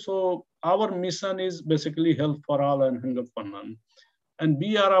do, so our mission is basically health for all and hunger for none. And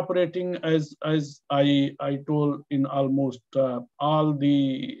we are operating as I told in almost all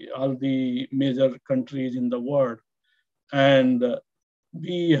the major countries in the world, and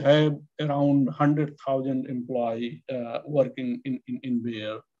we have around 100,000 employees working in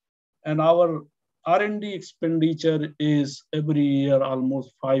Bayer, and our R&D expenditure is every year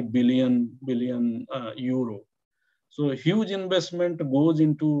almost 5 billion euro. So huge investment goes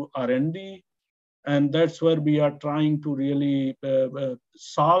into R&D. And that's where we are trying to really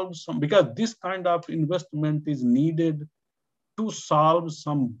solve some, because this kind of investment is needed to solve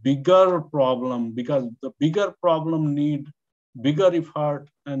some bigger problem, because the bigger problem need bigger effort,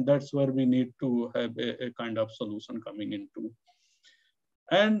 and that's where we need to have a kind of solution coming into.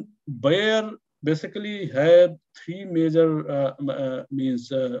 And Bayer basically have three major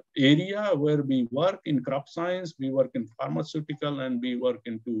area where we work in crop science, we work in pharmaceutical, and we work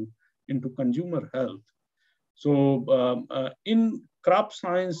into consumer health. So in crop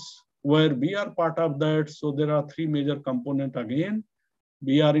science, where we are part of that, so there are three major components again.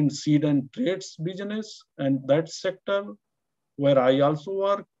 We are in seed and traits business, and that sector where I also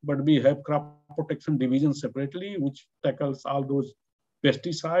work, but we have crop protection division separately, which tackles all those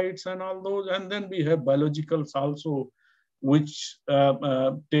pesticides and all those. And then we have biologicals also, which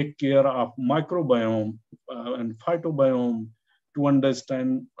take care of microbiome and phytobiome, to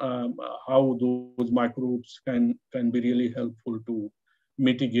understand how those microbes can be really helpful to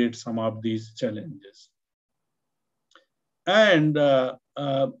mitigate some of these challenges. And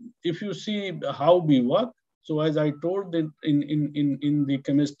if you see how we work, so as I told, in the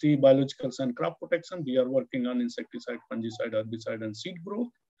chemistry, biologicals, and crop protection, we are working on insecticide, fungicide, herbicide, and seed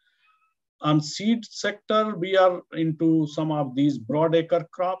growth. On seed sector, we are into some of these broadacre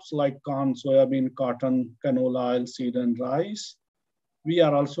crops like corn, soybean, cotton, canola, oilseed, and rice. We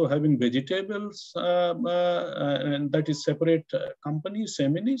are also having vegetables, and that is separate company,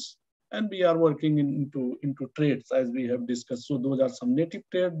 Seminis, and we are working into traits as we have discussed. So those are some native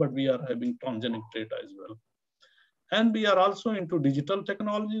trait, but we are having transgenic trait as well. And we are also into digital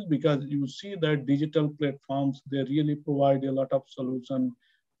technologies, because you see that digital platforms, they really provide a lot of solution,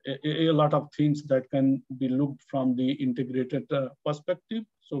 a lot of things that can be looked from the integrated perspective.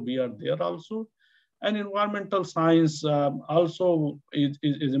 So we are there also. And environmental science also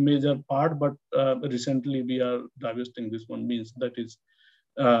is a major part, but recently we are divesting this one, means that is,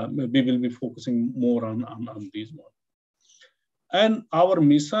 we will be focusing more on these ones. And our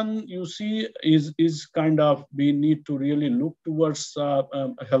mission, you see, is kind of, we need to really look towards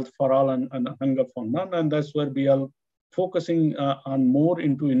health for all and hunger for none. And that's where we are focusing on more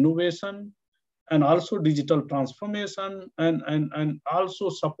into innovation, and also digital transformation, and also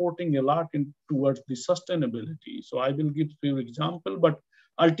supporting a lot towards the sustainability. So I will give few examples, but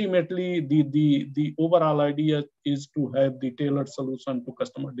ultimately the overall idea is to have the tailored solution to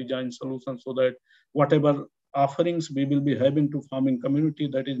customer design solution, so that whatever offerings we will be having to farming community,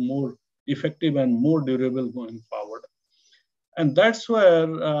 that is more effective and more durable going forward. And that's where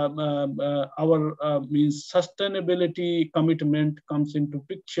our means sustainability commitment comes into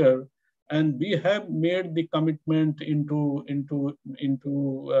picture. And we have made the commitment at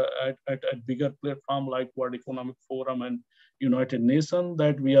bigger platform like World Economic Forum and United Nations,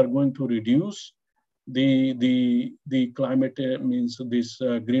 that we are going to reduce the climate means this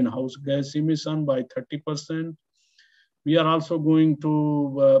greenhouse gas emission by 30%. We are also going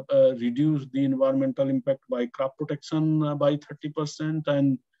to reduce the environmental impact by crop protection by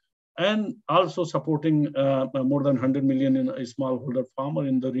 30%, and also supporting more than 100 million in a smallholder farmer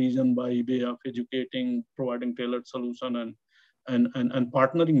in the region by way of educating, providing tailored solution, and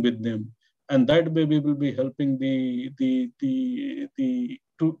partnering with them. And that way we will be helping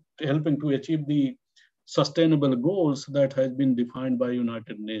helping to achieve the sustainable goals that has been defined by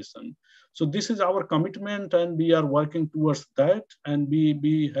United Nations. So this is our commitment, and we are working towards that. And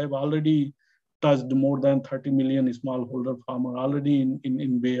we have already touched more than 30 million smallholder farmer already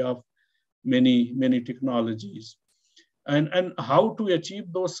in way of many technologies. And how to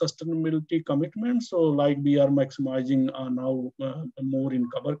achieve those sustainability commitments? So like we are maximizing now more in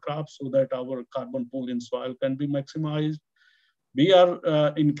cover crops, so that our carbon pool in soil can be maximized. We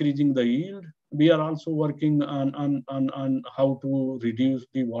are increasing the yield. We are also working on how to reduce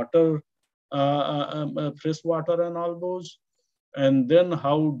the water, fresh water and all those. And then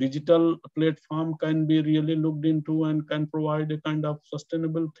how digital platform can be really looked into and can provide a kind of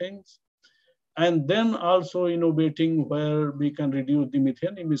sustainable things. And then also innovating where we can reduce the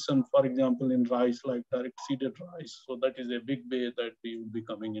methane emission, for example, in rice, like direct seeded rice. So that is a big way that we will be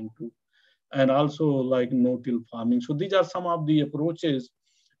coming into. And also like no-till farming. So these are some of the approaches.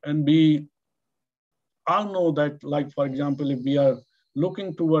 And we all know that, like, for example, if we are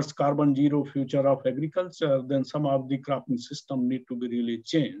looking towards carbon zero future of agriculture, then some of the cropping system need to be really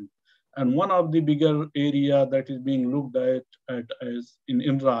changed. And one of the bigger area that is being looked at as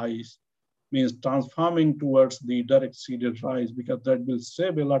in rice means transforming towards the direct seeded rice, because that will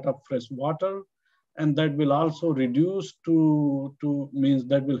save a lot of fresh water, and that will also reduce means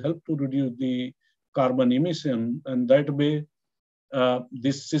that will help to reduce the carbon emission, and that way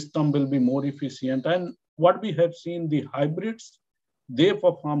this system will be more efficient. And what we have seen, the hybrids, they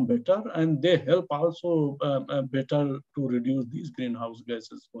perform better and they help also better to reduce these greenhouse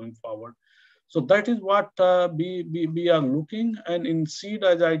gases going forward. So that is what we are looking. And in seed,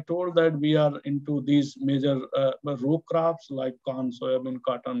 as I told, that we are into these major row crops like corn, soybean,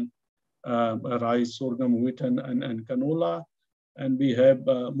 cotton, rice, sorghum, wheat, and canola. And we have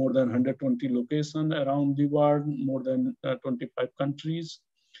more than 120 locations around the world, more than 25 countries.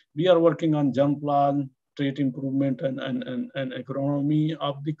 We are working on germ plan, trait improvement, and agronomy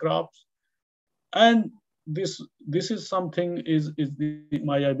of the crops. And this is something is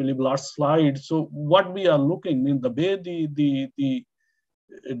my, I believe, last slide. So what we are looking in the way the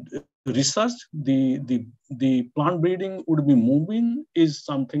research, the plant breeding would be moving is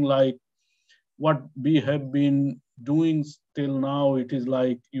something like what we have been doing till now. It is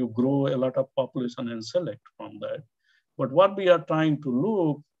like you grow a lot of population and select from that. But what we are trying to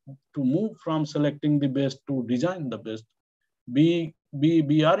look to move from selecting the best to design the best. We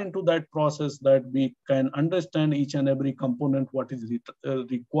are into that process that we can understand each and every component, what is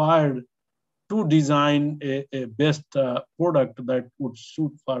required to design a best product that would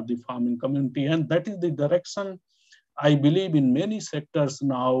suit for the farming community. And that is the direction I believe in many sectors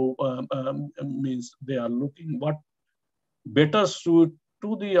now means they are looking what better suit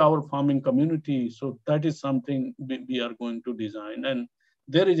to our farming community. So that is something we are going to design. And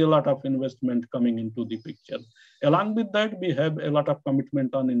there is a lot of investment coming into the picture. Along with that, we have a lot of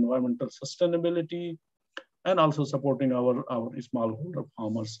commitment on environmental sustainability and also supporting our smallholder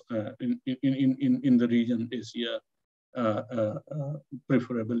farmers in the region, Asia,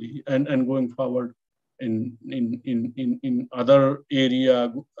 preferably, and going forward in other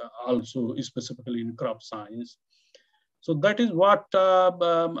area also, specifically in crop science. So that is what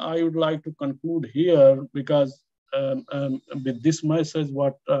I would like to conclude here, because with this message,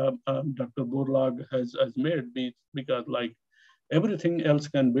 what Dr. Borlaug has made, because like everything else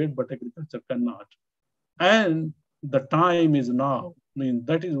can wait, but agriculture cannot. And the time is now. I mean,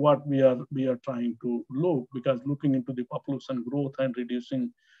 that is what we are trying to look, because looking into the population growth and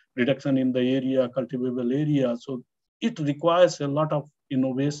reduction in the area, cultivable area. So it requires a lot of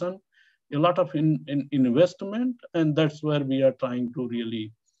innovation, a lot of investment, and that's where we are trying to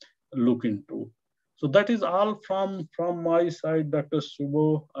really look into. So that is all from my side, Dr.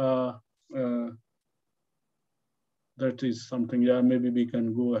 Subho. That is something, yeah, maybe we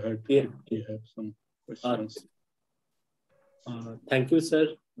can go ahead. Yeah. We have some questions. Thank you,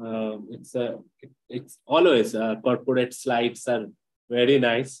 sir. It's always corporate slides are very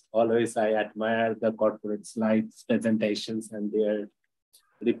nice. Always I admire the corporate slides presentations and their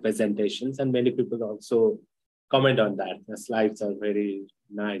representations, and many people also comment on that. The slides are very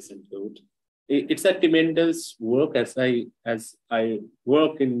nice and good. It's a tremendous work, as I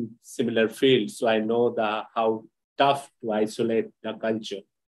work in similar fields, so I know how tough to isolate the culture.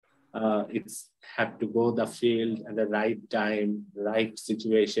 It's have to go the field at the right time, right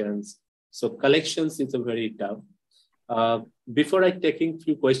situations. So collections is a very tough. Before I taking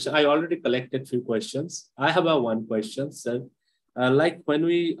few questions, I already collected few questions. I have one question, sir. Like when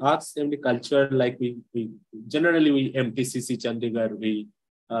we ask them the culture, like we generally MTCC Chandigarh, we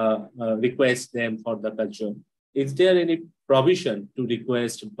request them for the culture. Is there any provision to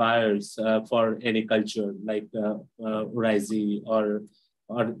request buyers for any culture like oryzae, or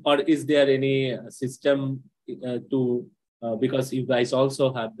is there any system to because you guys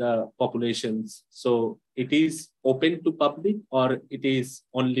also have the populations, so it is open to public or it is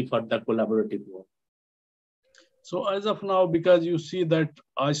only for the collaborative work? So as of now, because you see that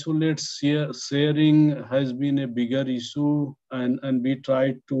isolate sharing has been a bigger issue, and we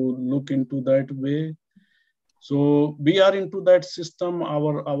try to look into that way. So we are into that system.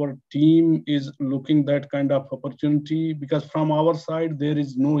 Our team is looking that kind of opportunity, because from our side there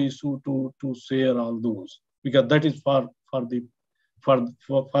is no issue to share all those, because that is for the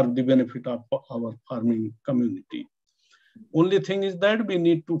benefit of our farming community. Only thing is that we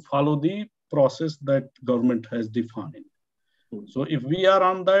need to follow the process that government has defined. So if we are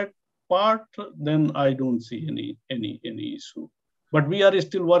on that part, then I don't see any issue. But we are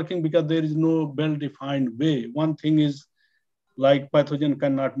still working because there is no well-defined way. One thing is, like, pathogen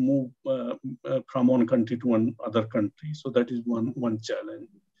cannot move from one country to another country. So that is one challenge.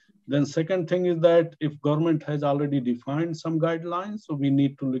 Then second thing is that if government has already defined some guidelines, so we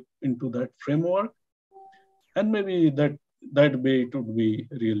need to look into that framework, and maybe that way it would be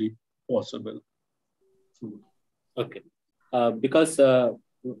really possible. Okay. Because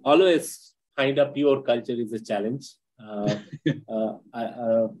always find a pure culture is a challenge.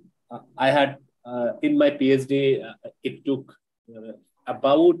 I had in my PhD, it took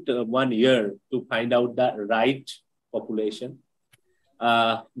about 1 year to find out the right population.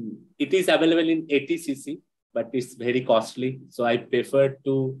 It is available in 80cc, but it's very costly. So I preferred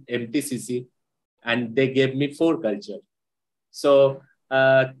to MTCC, and they gave me 4 culture. So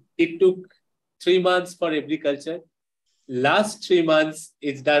it took 3 months for every culture. Last 3 months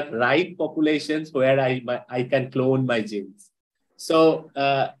is the right populations where I can clone my genes. So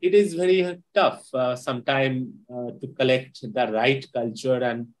it is very tough sometimes to collect the right culture,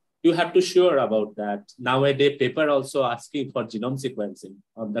 and you have to sure about that. Nowadays, paper also asking for genome sequencing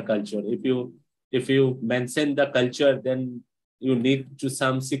of the culture. If you mention the culture, then you need to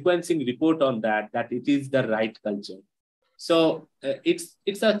some sequencing report on that it is the right culture. So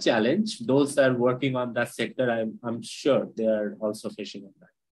it's a challenge. Those that are working on that sector, I'm sure they are also facing on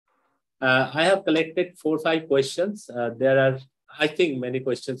that. I have collected 4 or 5 questions. There are, I think, many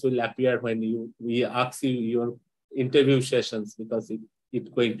questions will appear when we ask you your interview sessions, because it's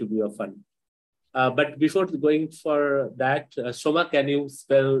going to be a fun. But before going for that, Soma, can you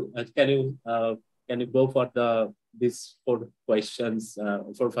spell? Can you go for these 4 questions,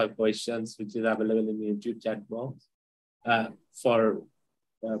 4 or 5 questions, which is available in the YouTube chat box for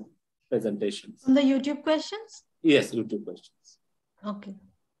presentations? On the YouTube questions? Yes, YouTube questions. Okay.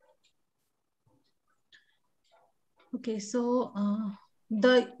 Okay, so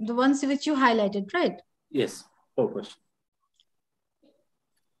the ones which you highlighted, right? Yes, 4 questions.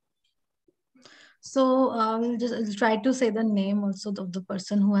 So I'll try to say the name also of the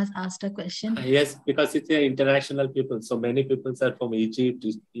person who has asked a question. Yes, because it's international people. So many people are from Egypt,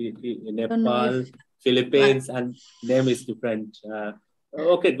 Nepal, Philippines, and name is different.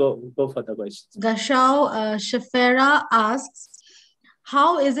 Okay, go for the questions. Gashau Shafera asks,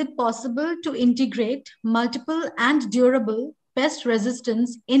 how is it possible to integrate multiple and durable pest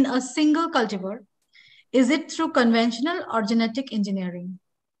resistance in a single cultivar? Is it through conventional or genetic engineering?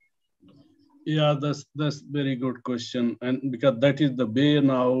 Yeah, that's very good question, and because that is the way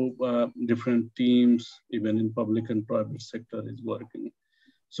now different teams, even in public and private sector, is working.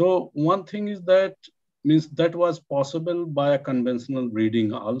 So one thing is that was possible by a conventional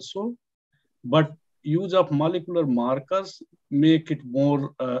breeding also, but use of molecular markers make it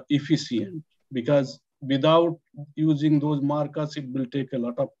more efficient, because without using those markers, it will take a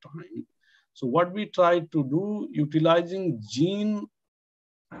lot of time. So what we try to do, utilizing gene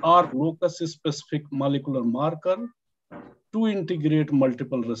or locus-specific molecular marker to integrate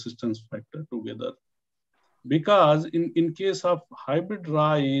multiple resistance factor together. Because in case of hybrid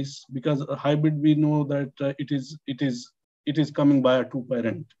rice, because hybrid we know that it is coming by a 2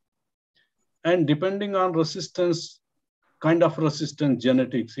 parent, and depending on resistance, kind of resistant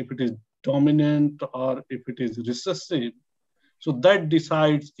genetics, if it is dominant or if it is recessive, so that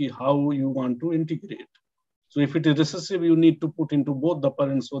decides how you want to integrate. So if it is recessive, you need to put into both the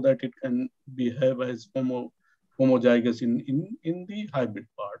parents so that it can behave as homozygous in the hybrid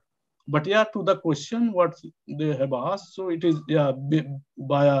part. But yeah, to the question what they have asked, so it is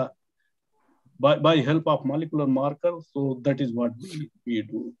by help of molecular marker. So that is what we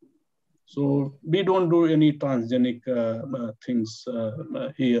do. So we don't do any transgenic things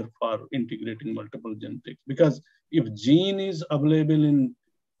here for integrating multiple genetics, because if gene is available in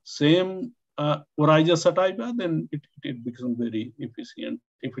same oryzae sativa, then it becomes very efficient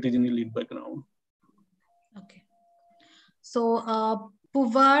if it is in elite background. Okay. So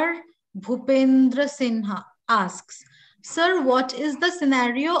Puvar Bhupendra Sinha asks, sir, what is the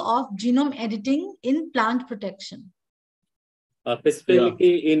scenario of genome editing in plant protection?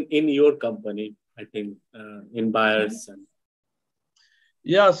 Specifically in your company, I think, in Bayers.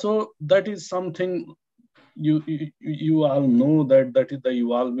 Yeah, so that is something you all know that that is the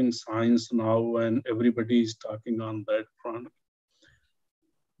evolving science now, and everybody is talking on that front.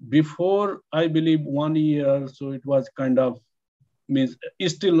 Before, I believe 1 year, so it was kind of means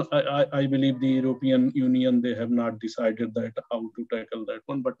still I believe the European Union, they have not decided that how to tackle that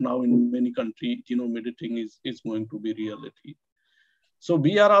one, but now in many countries genome editing is going to be reality. So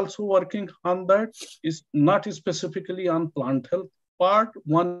we are also working on that. Is not specifically on plant health part.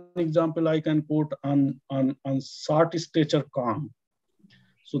 One example I can quote on short stature calm.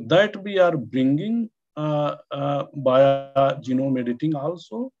 So that we are bringing via genome editing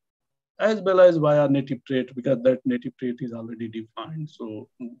also, as well as via native trait, because that native trait is already defined. So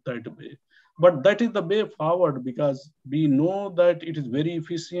that way, but that is the way forward, because we know that it is very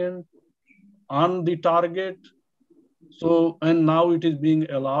efficient on the target. So, and now it is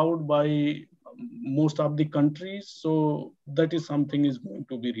being allowed by most of the countries. So that is something is going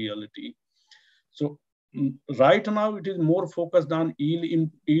to be reality. So right now it is more focused on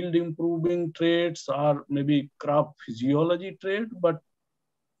yield improving traits, or maybe crop physiology trait, but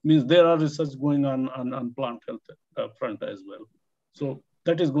means there are research going on plant health front as well. So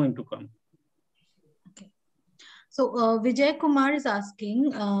that is going to come. Okay. So Vijay Kumar is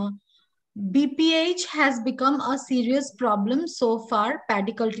asking, BPH has become a serious problem so far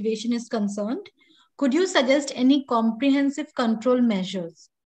paddy cultivation is concerned. Could you suggest any comprehensive control measures?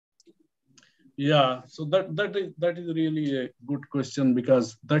 Yeah, so that is really a good question,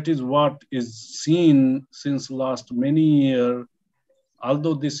 because that is what is seen since last many years.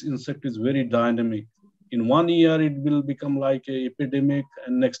 Although this insect is very dynamic, in 1 year it will become like a epidemic,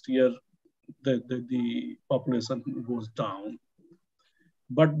 and next year the population goes down.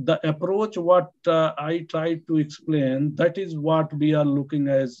 But the approach what I try to explain, that is what we are looking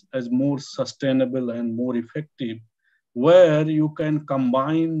as more sustainable and more effective, where you can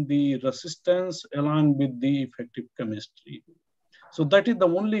combine the resistance along with the effective chemistry. So that is the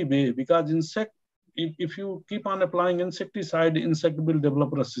only way, because insect, if you keep on applying insecticide, insect will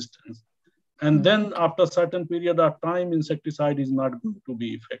develop resistance. And then after a certain period of time, insecticide is not going to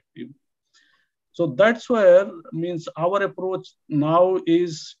be effective. So that's where means our approach now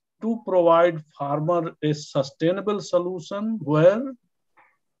is to provide farmer a sustainable solution where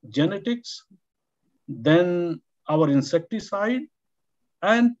genetics, then our insecticide,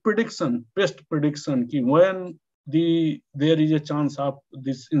 and prediction, pest prediction, when there is a chance of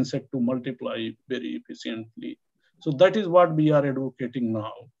this insect to multiply very efficiently. So that is what we are advocating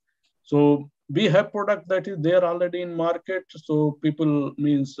now. So we have product that is there already in market. So people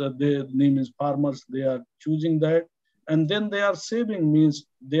means they means farmers, they are choosing that, and then they are saving, means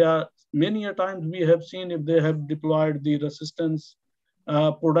they are many a times we have seen if they have deployed the resistance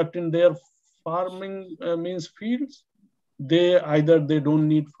product in their farming means fields, they either they don't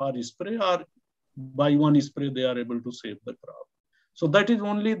need for spray, or by one spray they are able to save the crop. So that is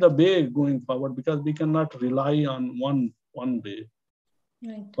only the way going forward, because we cannot rely on one way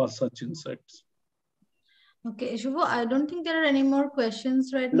for such insects. Okay, Shubho, I don't think there are any more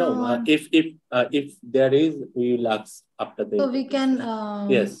questions right now. No, if there is, we will ask after the. So we can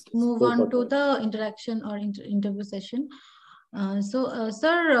yes, move on to the interaction or interview session.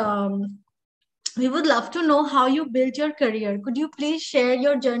 Sir, we would love to know how you built your career. Could you please share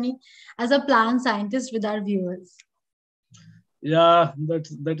your journey as a plant scientist with our viewers? Yeah, that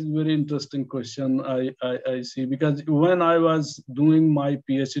is very interesting question. I see, because when I was doing my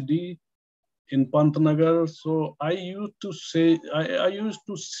PhD in Pant, so I used to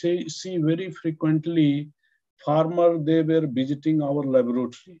see very frequently farmer, they were visiting our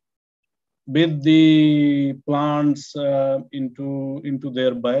laboratory with the plants into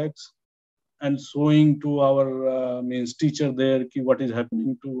their bags, and showing to our means teacher there what is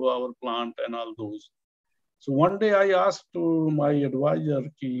happening to our plant and all those. So one day I asked to my advisor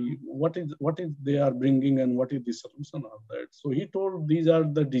what is they are bringing and what is the solution of that. So he told these are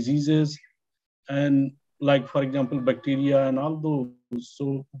the diseases, and like for example bacteria and all those.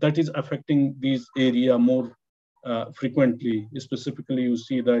 So that is affecting these area more frequently. Specifically, you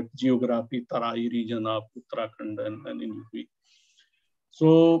see that geography, Tarai region of Uttarakhand and in UP.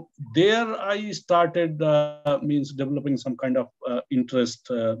 So there I started means developing some kind of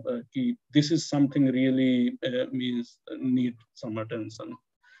interest. This is something really means need some attention.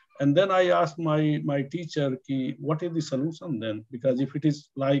 And then I asked my teacher, what is the solution then? Because if it is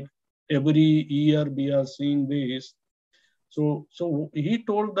like every year we are seeing this, so he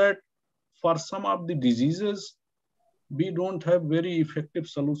told that for some of the diseases, we don't have very effective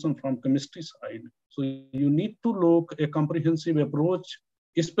solution from chemistry side. So you need to look a comprehensive approach,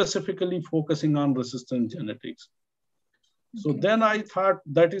 specifically focusing on resistant genetics. So then I thought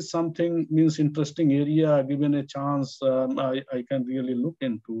that is something means interesting area, given a chance, I can really look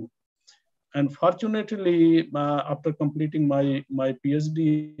into. And fortunately, after completing my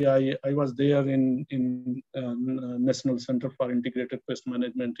PhD, I was there in National Center for Integrated Pest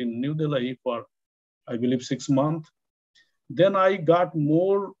Management in New Delhi for, I believe, 6 months. Then I got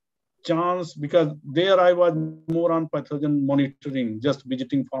more chance because there I was more on pathogen monitoring, just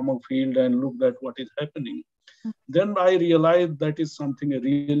visiting farmer field and looked at what is happening. Then I realized that is something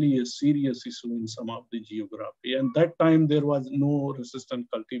really a serious issue in some of the geography. And that time there was no resistant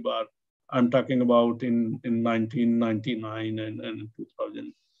cultivar. I'm talking about in 1999 and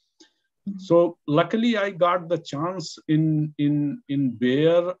 2000. So luckily I got the chance in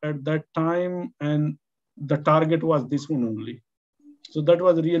Bayer at that time, and the target was this one only. So that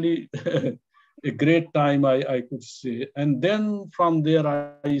was really a great time, I could say. And then from there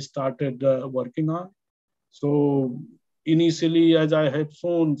I started working on. So initially, as I had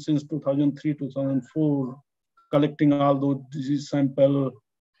shown, since 2003, 2004, collecting all those disease sample,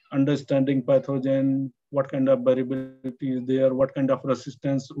 understanding pathogen, what kind of variability is there, what kind of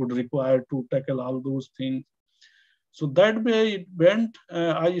resistance would require to tackle all those things. So that way it went.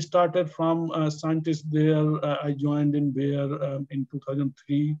 I started from a scientist there. I joined in Bayer in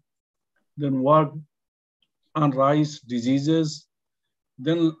 2003, then worked on rice diseases.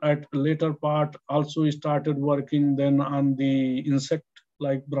 Then at later part also started working then on the insect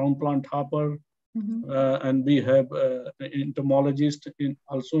like brown plant hopper. And we have entomologist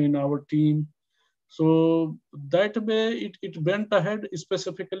also in our team. So that way it went ahead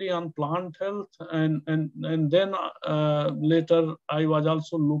specifically on plant health, and then later I was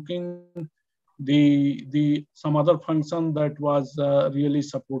also looking some other function that was really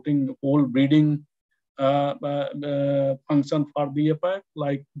supporting whole breeding function for the APAC,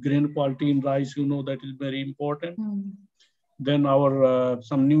 like grain quality in rice, that is very important. Then our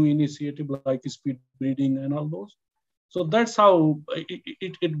some new initiative like speed breeding and all those. So that's how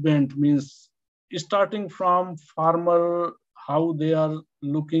it went, means starting from farmer, how they are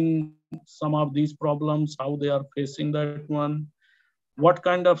looking some of these problems, how they are facing that one, what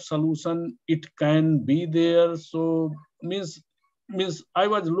kind of solution it can be there. So means I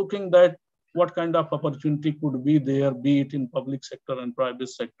was looking that what kind of opportunity could be there, be it in public sector and private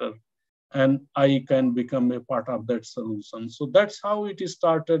sector, and I can become a part of that solution. So that's how it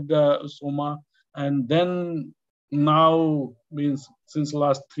started, Soma. And then now means since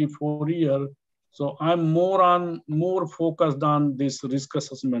last 3-4 years, so I'm more focused on this risk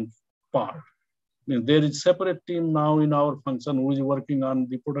assessment part. There is separate team now in our function who is working on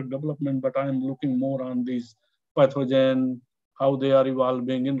the product development, but I am looking more on these pathogen, how they are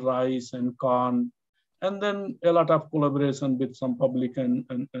evolving in rice and corn, and then a lot of collaboration with some public and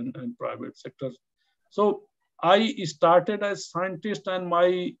private sectors. So I started as scientist, and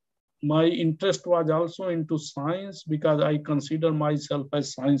my interest was also into science because I consider myself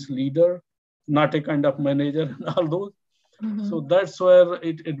as science leader, not a kind of manager and all those. So that's where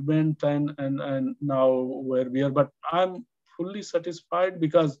it went, and now where we are. But I'm fully satisfied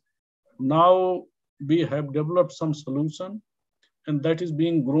because now we have developed some solution, and that is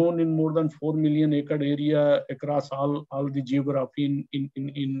being grown in more than 4 million acre area across all the geography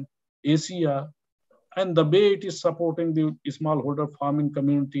in Asia. And the way it is supporting the smallholder farming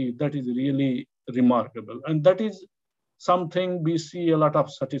community, that is really remarkable. And that is something we see a lot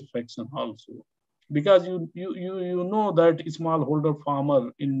of satisfaction also. Because you know that smallholder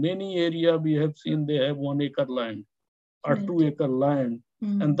farmer in many area we have seen they have 1 acre land or 2 acre land,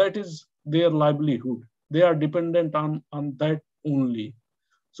 and that is their livelihood. They are dependent on that only.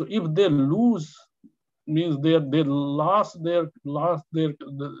 So if they lose, means they lost their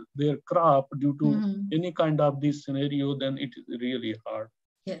crop due to any kind of this scenario, then it is really hard.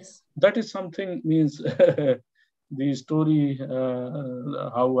 Yes. That is something means the story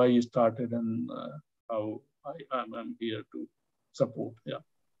how I started and how I'm here to support. Yeah.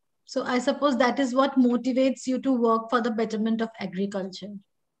 So I suppose that is what motivates you to work for the betterment of agriculture.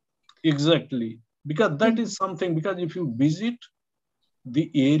 Exactly, because that is something, because if you visit the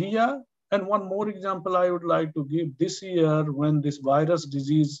area, and one more example I would like to give, this year when this virus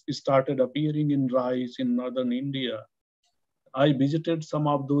disease started appearing in rice in northern India, I visited some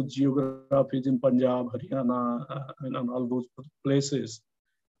of those geographies in Punjab, Haryana, and all those places.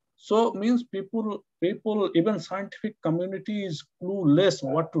 So means people, even scientific community is clueless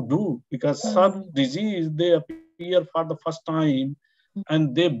what to do, because some disease, they appear for the first time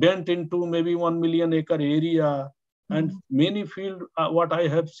and they bent into maybe 1 million acre area, and many field, what I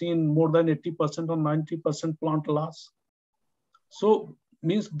have seen, more than 80% or 90% plant loss. So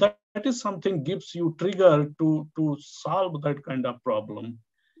means that is something gives you trigger to solve that kind of problem.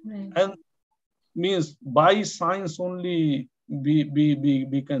 Right. And means by science only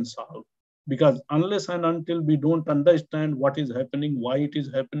we can solve, because unless and until we don't understand what is happening, why it is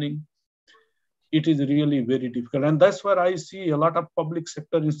happening, it is really very difficult. And that's where I see a lot of public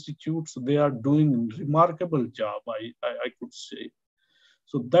sector institutes, they are doing remarkable job, I could say.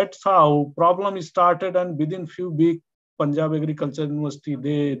 So that's how problem started, and within few weeks, Punjab Agriculture University,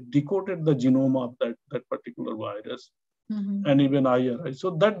 they decoded the genome of that particular virus. Mm-hmm. And even IRI.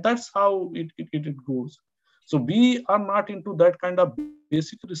 So that's how it goes. So we are not into that kind of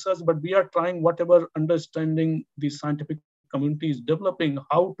basic research, but we are trying whatever understanding the scientific community is developing,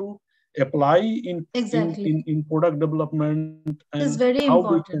 how to apply Exactly. in product development, and It is very how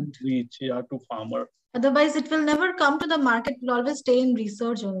we can important. reach to farmer. Otherwise, it will never come to the market. It will always stay in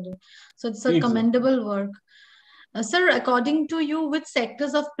research only. So it's a Exactly. commendable work. Sir, according to you, which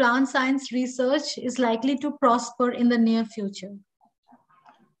sectors of plant science research is likely to prosper in the near future?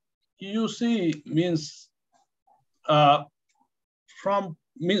 You see, means uh, from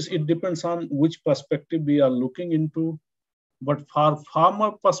means it depends on which perspective we are looking into. But for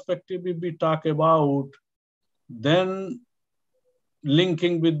farmer perspective, if we talk about, then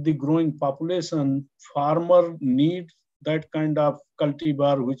linking with the growing population, farmer needs that kind of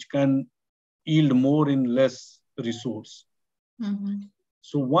cultivar which can yield more in less resource. Mm-hmm.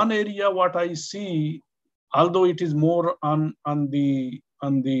 So one area what I see, although it is more on the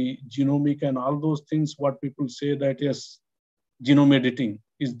genomic and all those things, what people say that yes, genome editing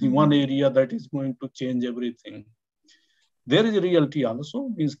is the one area that is going to change everything. There is a reality also,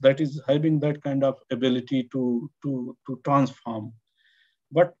 means that is having that kind of ability to transform.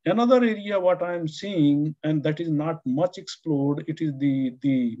 But another area what I am seeing, and that is not much explored, it is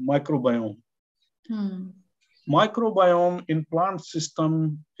the microbiome. Microbiome in plant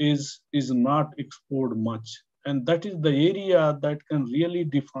system is not explored much. And that is the area that can really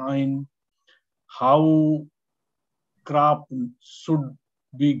define how crop should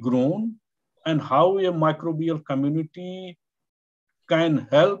be grown and how a microbial community can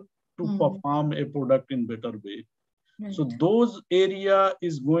help to perform a product in better way. Right. So those area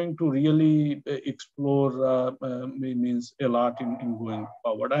is going to really explore means a lot in going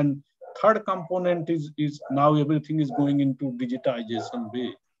forward. And third component is now everything is going into digitization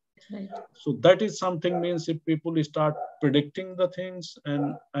way. Right. So that is something, means if people start predicting the things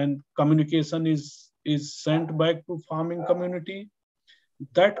and communication is sent back to farming community,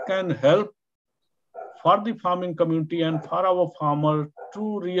 that can help for the farming community and for our farmer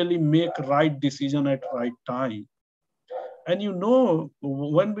to really make right decision at right time. And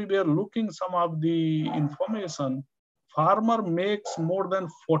when we were looking some of the information, farmer makes more than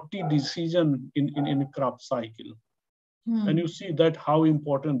 40 decisions in a crop cycle. And you see that how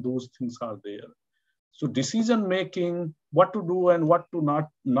important those things are there. So decision making, what to do and what to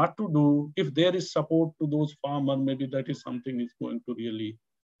not to do, if there is support to those farmers, maybe that is something is going to really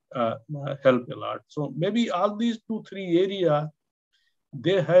help a lot. So maybe all these 2-3 areas,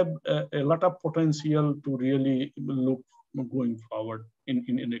 they have a lot of potential to really look going forward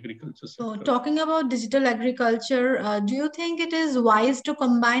in agriculture sector. So talking about digital agriculture, do you think it is wise to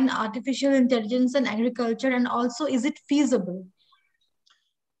combine artificial intelligence and agriculture, and also is it feasible?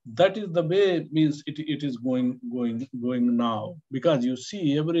 That is the way, means it is going now, because you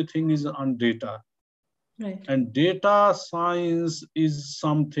see everything is on data. Right. And data science is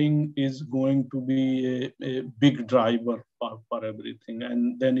something is going to be a big driver for everything.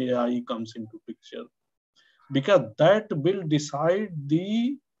 And then AI comes into picture, because that will decide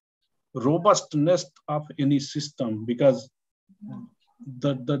the robustness of any system, because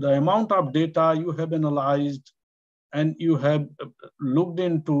the amount of data you have analyzed and you have looked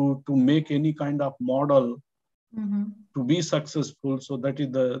into to make any kind of model to be successful. So that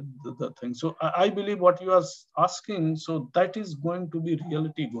is the thing. So I believe what you are asking, so that is going to be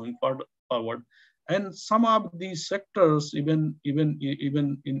reality going forward. And some of these sectors, even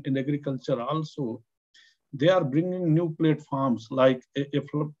in agriculture also, they are bringing new platforms, like a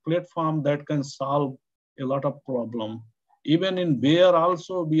platform that can solve a lot of problem. Even in Bayer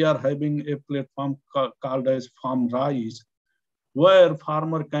also, we are having a platform called as Farm Rise, where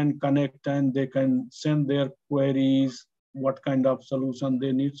farmer can connect and they can send their queries, what kind of solution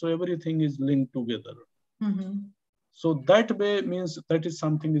they need. So everything is linked together. So that way, means that is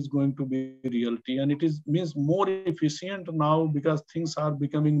something is going to be reality, and it is means more efficient now, because things are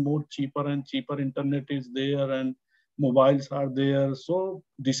becoming more cheaper and cheaper. Internet is there and mobiles are there. So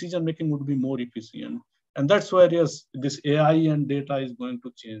decision making would be more efficient. And that's where, yes, this AI and data is going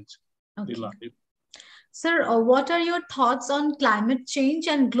to change the life. Sir, what are your thoughts on climate change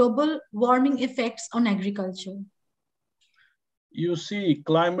and global warming effects on agriculture? You see,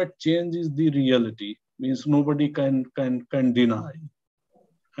 climate change is the reality, means nobody can deny.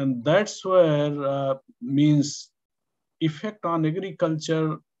 And that's where means effect on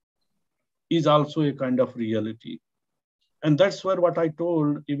agriculture is also a kind of reality. And that's where what I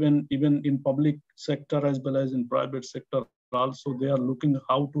told, even in public sector as well as in private sector also, they are looking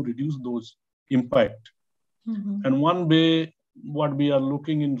how to reduce those impact. Mm-hmm. And one way, what we are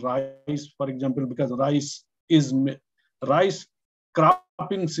looking in rice, for example, because rice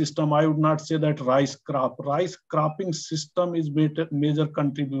cropping system, I would not say that rice cropping system is major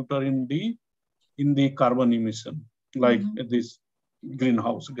contributor in the carbon emission, like this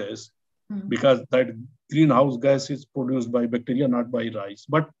greenhouse gas, because that greenhouse gas is produced by bacteria, not by rice.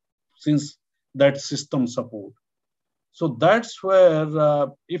 But since that system support, so that's where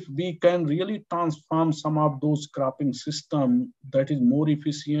if we can really transform some of those cropping system that is more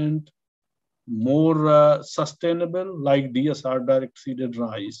efficient, more sustainable, like DSR, direct seeded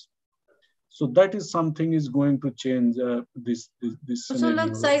rice. So that is something is going to change this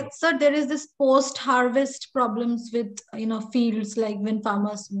scenario. So, sir, there is this post-harvest problems with fields, like when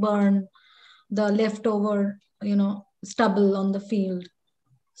farmers burn the leftover stubble on the field.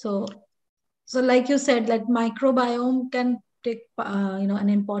 So like you said, like microbiome can take an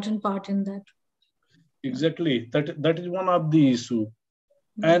important part in that. Exactly, that is one of the issue.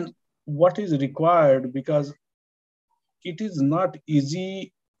 And what is required, because it is not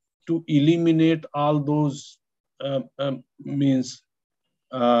easy to eliminate all those means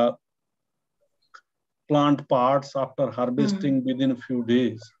plant parts after harvesting within a few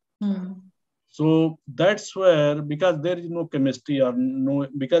days. So that's where, because there is no chemistry or no,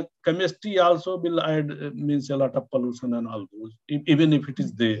 because chemistry also will add means a lot of pollution and all those, even if it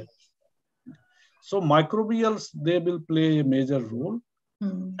is there. So microbials, they will play a major role.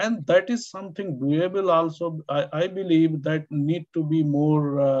 And that is something doable also. I believe that need to be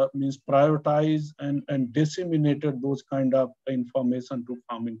more means prioritized and disseminated those kind of information to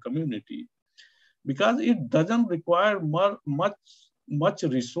farming community, because it doesn't require much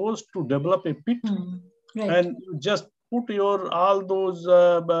resource to develop a pit. Right. And you just put your all those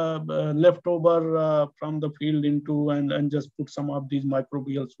leftover from the field into and just put some of these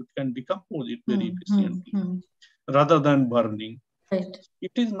microbials which can decompose it very efficiently rather than burning. Right.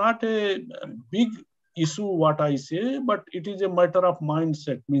 It is not a big issue, what I say, but it is a matter of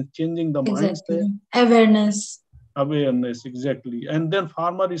mindset, means changing the mindset. Awareness, exactly. And then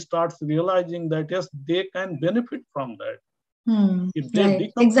farmer starts realizing that yes, they can benefit from that. If they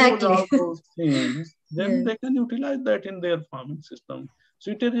decompose all those things, then they can utilize that in their farming system.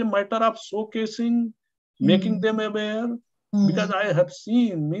 So it is a matter of showcasing, making them aware, because I have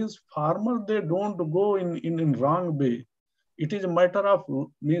seen means farmers, they don't go in wrong way. It is a matter of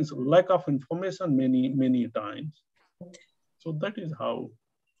means lack of information many times. So that is how.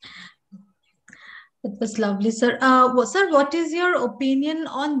 It was lovely, sir. Sir, what is your opinion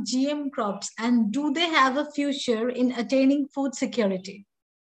on GM crops, and do they have a future in attaining food security?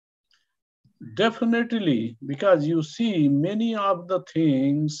 Definitely, because you see many of the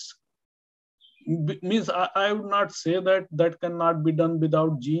things, means I would not say that cannot be done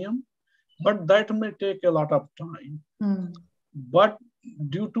without GM, but that may take a lot of time. But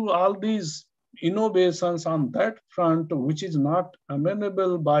due to all these innovations on that front, which is not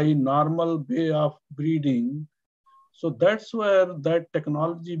amenable by normal way of breeding, so that's where that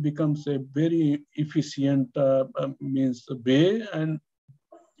technology becomes a very efficient means way, and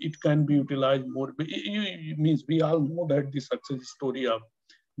it can be utilized more. It means we all know that the success story of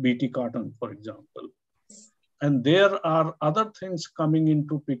BT cotton, for example. And there are other things coming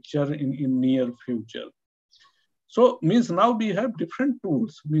into picture in near future. So means now we have different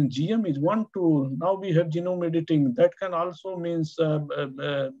tools. Means GM is one tool. Now we have genome editing that can also means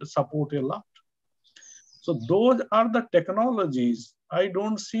support a lot. So those are the technologies. I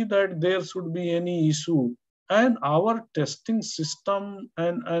don't see that there should be any issue. And our testing system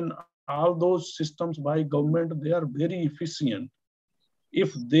and all those systems by government, they are very efficient.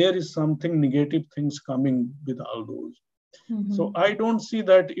 If there is something negative things coming with all those. So I don't see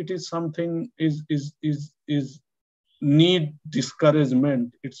that it is something is need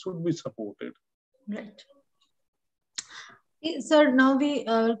discouragement. It should be supported. Right. Sir, now we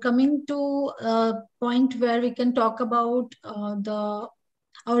are coming to a point where we can talk about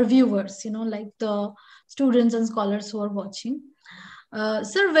our viewers, like the students and scholars who are watching.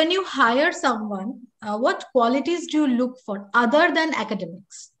 Sir, when you hire someone, what qualities do you look for other than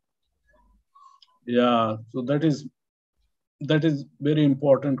academics? Yeah, so that is very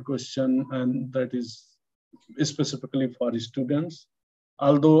important question, and that is specifically for students,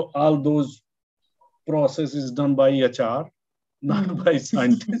 although all those process is done by HR, not by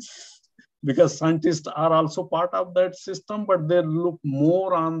scientists, because scientists are also part of that system, but they look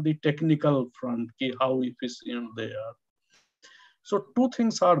more on the technical front, how efficient they are. So two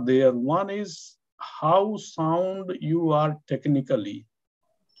things are there. One is how sound you are technically,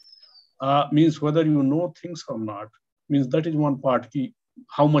 means whether you know things or not, means that is one part,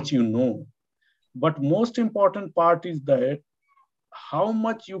 how much you know. But most important part is that how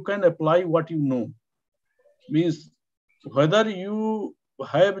much you can apply what you know, means whether you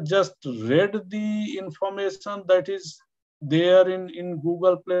have just read the information that is there in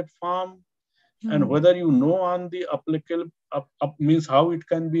Google platform, and whether you know on the applicable, means how it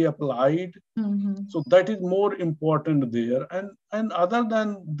can be applied. So that is more important there. And other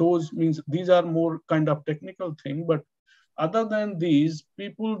than those, means these are more kind of technical thing, but other than these,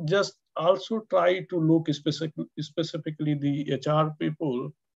 people just also try to look specifically the HR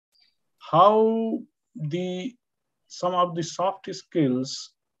people, how some of the soft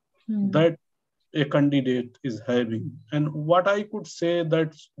skills that a candidate is having. And what I could say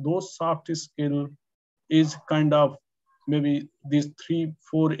that those soft skills is kind of maybe these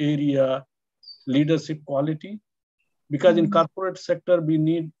 3-4 area: leadership quality, because in corporate sector we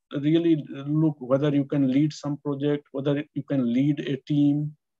need really look whether you can lead some project, whether you can lead a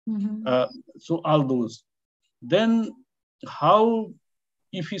team. So all those. Then how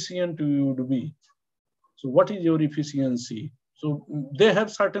efficient you would be. So what is your efficiency? So they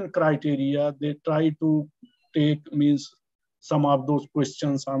have certain criteria. They try to take, means some of those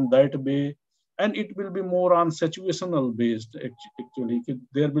questions on that way, and it will be more on situational based. Actually,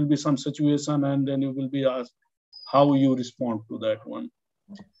 there will be some situation, and then you will be asked how you respond to that one.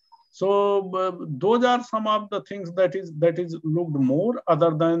 So those are some of the things that is looked more,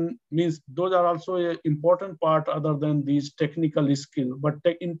 other than, means those are also an important part other than these technical skill. But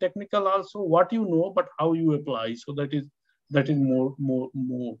in technical also what you know, but how you apply. So that is more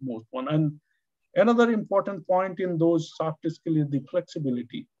one. And another important point in those soft skills is the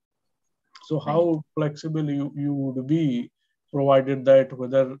flexibility. So how flexible you would be, provided that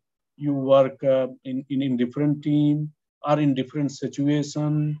whether you work in different team or in different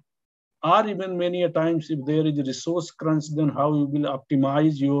situation, or even many a times if there is a resource crunch, then how you will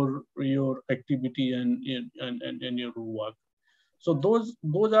optimize your activity and your work. So those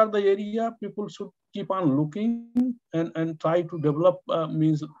are the area people should keep on looking and try to develop,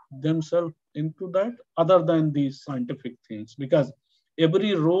 means themselves into that, other than these scientific things, because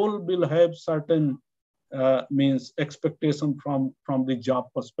every role will have certain means expectation from the job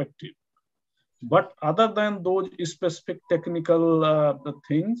perspective. But other than those specific technical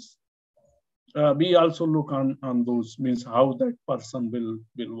things, we also look on those, means how that person will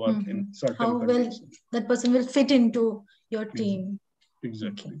work in certain how conditions. well that person will fit into your team.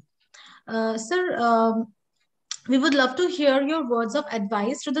 Exactly. Sir, we would love to hear your words of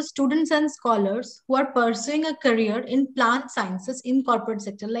advice to the students and scholars who are pursuing a career in plant sciences in corporate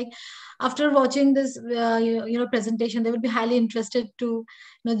sector. Like after watching this, presentation, they would be highly interested to,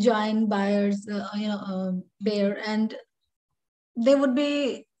 join Bayer's, Bayer, and they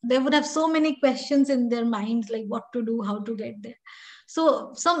would have so many questions in their minds, like what to do, how to get there.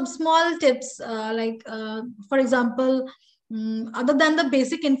 So some small tips, for example, other than the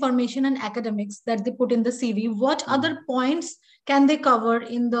basic information and academics that they put in the CV, what other points can they cover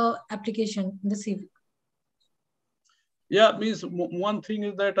in the application, in the CV? Yeah, means one thing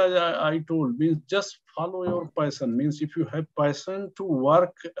is that I told, means just follow your passion. Means if you have passion to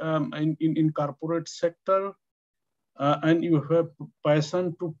work in corporate sector, and you have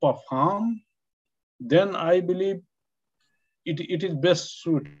passion to perform, then I believe it is best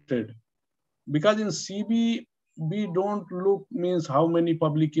suited. Because in CV, we don't look, means how many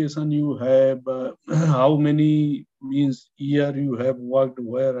publication you have, how many, means year you have worked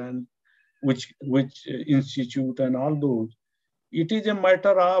where, and which institute, and all those. It is a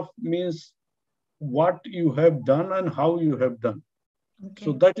matter of, means what you have done and how you have done. Okay.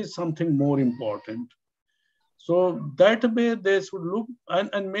 So that is something more important. So that way they should look,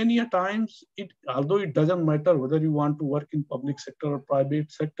 and many a times, although it doesn't matter whether you want to work in public sector or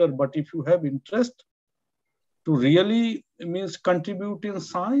private sector, but if you have interest to really, means contribute in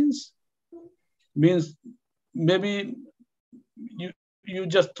science, means maybe you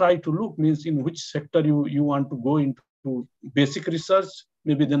just try to look, means in which sector you want to go into basic research,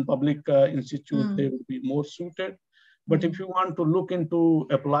 maybe then public institute, they will be more suited. But if you want to look into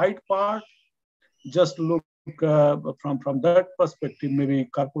applied part, just look from that perspective, maybe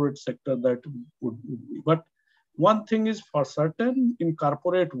corporate sector, that would be. But one thing is for certain, in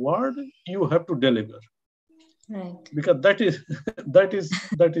corporate world, you have to deliver. Right. Because that is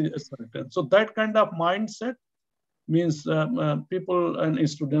certain. So that kind of mindset means people and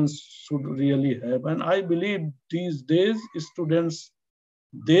students should really have. And I believe these days students,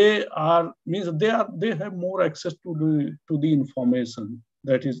 they have more access to the information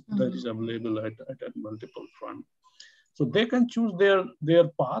that is available at multiple front. So they can choose their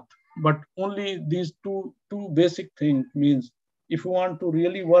path, but only these two basic things means if you want to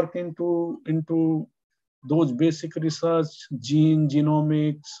really work into those basic research,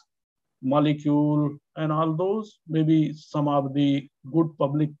 genomics, molecule, and all those, maybe some of the good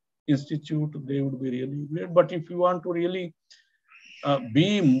public institute, they would be really great. But if you want to really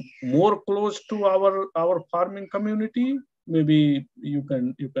be more close to our farming community, maybe you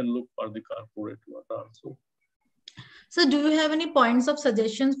can look for the corporate work also. So do you have any points of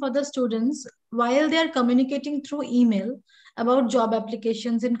suggestions for the students while they are communicating through email about job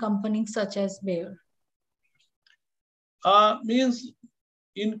applications in companies such as Bayer? Means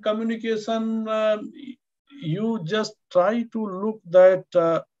in communication, you just try to look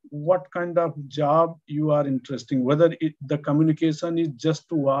that what kind of job you are interested in, whether the communication is just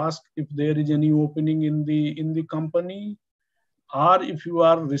to ask if there is any opening in the company, or if you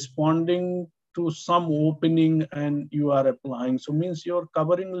are responding to some opening and you are applying. So means your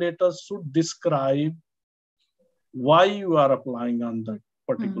covering letter should describe why you are applying on that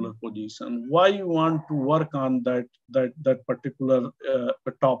particular position, why you want to work on that particular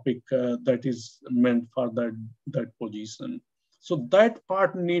topic that is meant for that position. So that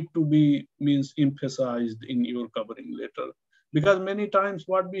part need to be emphasized in your covering letter, because many times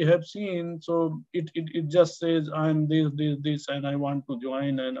what we have seen, so it just says I'm this and I want to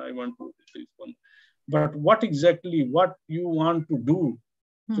join and I want to do this one, but what exactly what you want to do.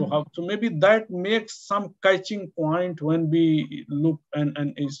 So maybe that makes some catching point when we look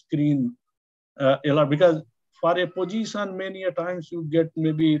and screen a lot, because for a position, many a times you get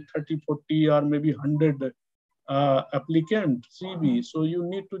maybe 30, 40 or maybe 100 applicant CV. So you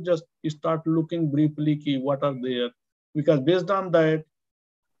need to just start looking briefly key what are there, because based on that,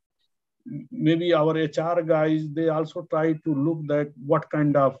 maybe our HR guys, they also try to look at what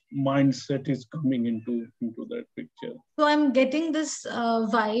kind of mindset is coming into that picture. So I'm getting this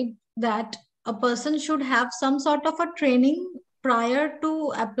vibe that a person should have some sort of a training prior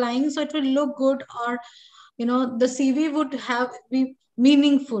to applying, so it will look good, or the CV would be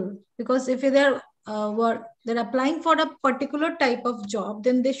meaningful. Because if they're applying for a particular type of job,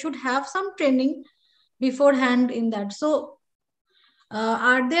 then they should have some training beforehand in that. So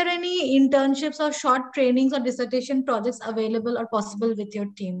are there any internships or short trainings or dissertation projects available or possible with your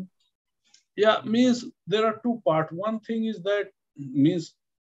team? Yeah, means there are two parts. One thing is that means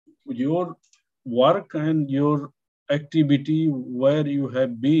your work and your activity where you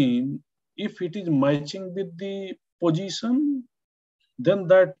have been, if it is matching with the position, then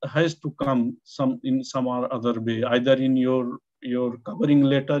that has to come in some or other way. Either in your covering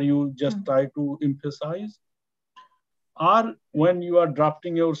letter, you just try to emphasize, or when you are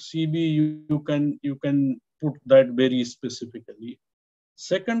drafting your CV, you can put that very specifically.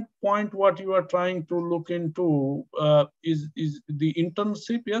 Second point, what you are trying to look into is the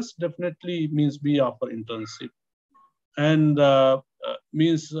internship. Yes, definitely means we offer internship, and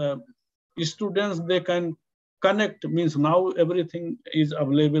means students, they can connect. Means now everything is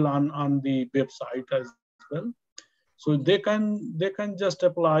available on the website as well, so they can just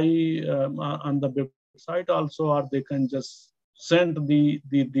apply on the website also, or they can just send the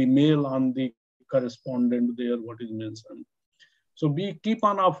mail on the correspondent there what is mentioned. So we keep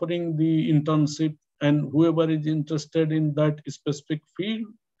on offering the internship, and whoever is interested in that specific field,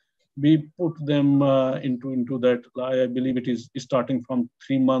 we put them into that. I believe it is starting from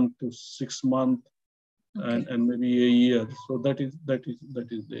 3 months to 6 months, okay, and maybe a year. So that is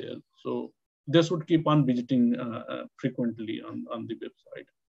there. So they should keep on visiting frequently on the website.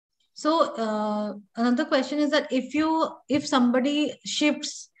 So another question is that if somebody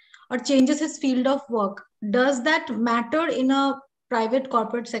shifts or changes his field of work, does that matter in a private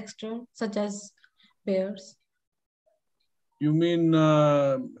corporate sector such as Bayer's? You mean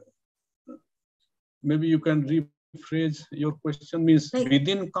maybe you can rephrase your question, means like,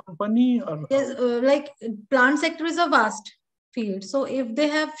 within company or? Yes, like plant sector is a vast field. So if they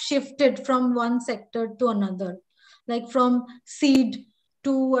have shifted from one sector to another, like from seed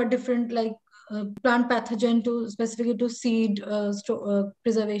to a different plant pathogen to specifically to seed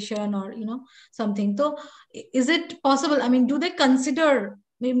preservation or something. So is it possible? I mean, do they consider?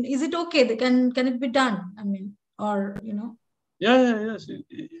 I mean, is it okay? Can it be done? I mean, or Yes,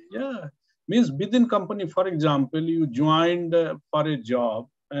 yeah. Means within company, for example, you joined for a job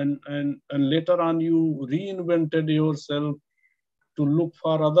and later on you reinvented yourself to look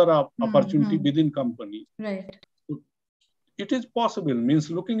for other opportunity within company. Right. It is possible,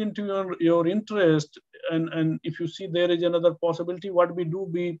 means looking into your interest, and if you see there is another possibility, what we do,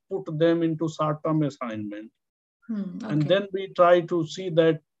 we put them into short-term assignment. Okay. And then we try to see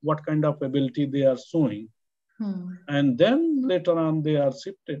that what kind of ability they are showing. And then later on they are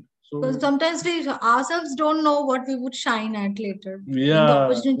shifted. So sometimes we ourselves don't know what we would shine at later. Yeah, when the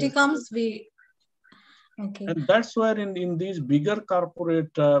opportunity comes, we okay. And that's where in these bigger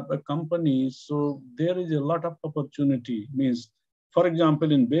corporate companies, so there is a lot of opportunity. Means, for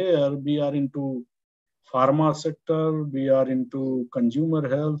example, in Bayer, we are into pharma sector, we are into consumer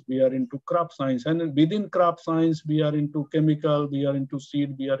health, we are into crop science, and within crop science, we are into chemical, we are into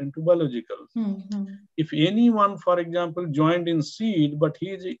seed, we are into biological. If anyone, for example, joined in seed, but he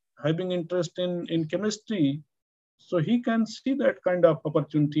is having interest in chemistry, so he can see that kind of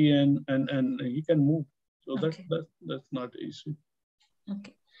opportunity and he can move. So Okay. that's not an issue.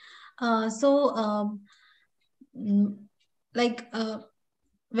 Okay.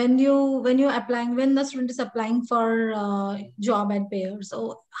 When you're applying, when the student is applying for job at Bayer,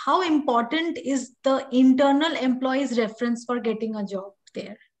 so how important is the internal employee's reference for getting a job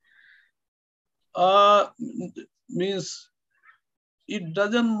there? Means it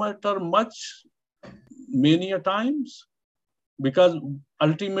doesn't matter much many a times, because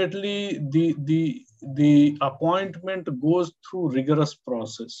ultimately the appointment goes through rigorous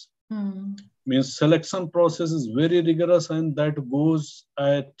process. Means selection process is very rigorous, and that goes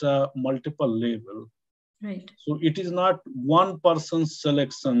at multiple level. Right. So it is not one person's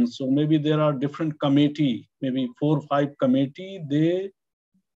selection. So maybe there are different committee, maybe 4 or 5 committee. They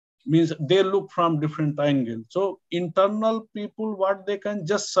look from different angles. So internal people, what they can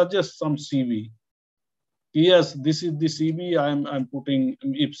just suggest some CV. Yes, this is the CV I'm putting.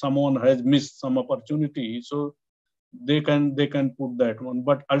 If someone has missed some opportunity, so they can put that one.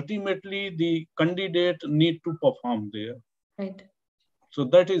 But ultimately, the candidate need to perform there. Right. So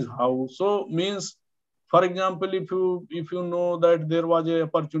that is how. So means, for example, if you know that there was a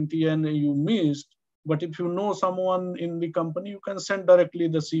opportunity and you missed, but if you know someone in the company, you can send directly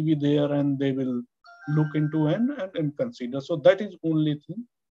the CV there, and they will look into and consider. So that is only thing.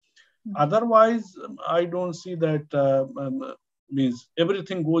 Otherwise, I don't see that means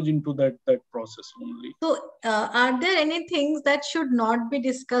everything goes into that process only. So, are there any things that should not be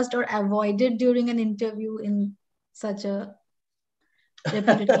discussed or avoided during an interview in such a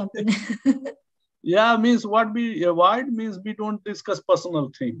reputed company? Yeah, means what we avoid means we don't discuss personal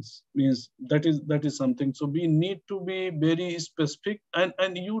things. Means that is something. So we need to be very specific,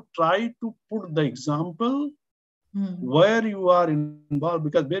 and you try to put the example where you are involved,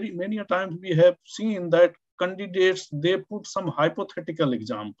 because very many times we have seen that candidates, they put some hypothetical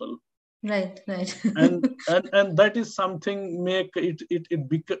example. Right. and that is something make it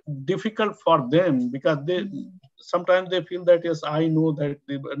difficult for them, because they sometimes they feel that yes, I know that,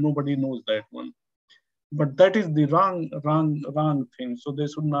 nobody knows that one. But that is the wrong thing. So they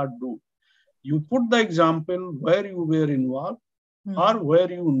should not do. You put the example where you were involved or where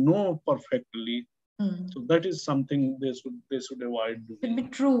you know perfectly. So that is something they should avoid doing. Should be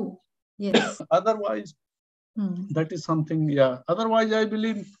true. Yes. Otherwise, that is something. Yeah. Otherwise, I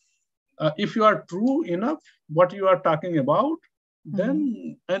believe if you are true enough what you are talking about,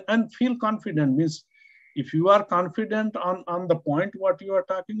 then and feel confident. Means if you are confident on the point what you are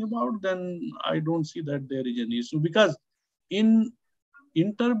talking about, then I don't see that there is an issue. Because in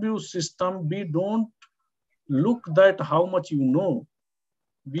interview system, we don't look that how much you know.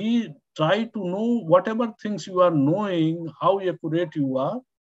 We try to know whatever things you are knowing, how accurate you are,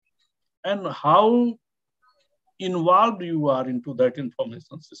 and how involved you are into that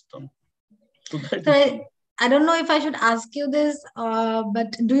information system. So that I don't know if I should ask you this,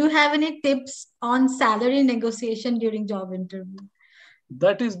 but do you have any tips on salary negotiation during job interview?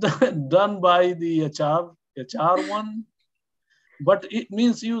 That is done by the HR one. But it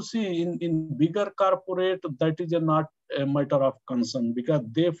means, you see, in bigger corporate, that is not a matter of concern, because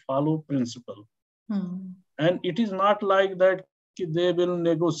they follow principle. And it is not like that they will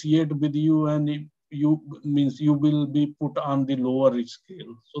negotiate with you and you will be put on the lower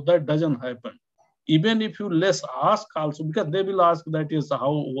scale. So that doesn't happen. Even if you less ask also, because they will ask that is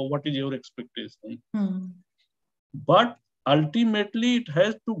what is your expectation. But ultimately it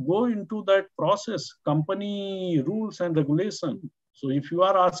has to go into that process, company rules and regulation. So if you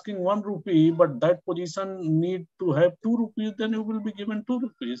are asking 1 rupee, but that position need to have 2 rupees, then you will be given 2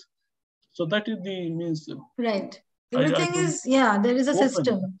 rupees. So that is the means. Right. Everything is, there is a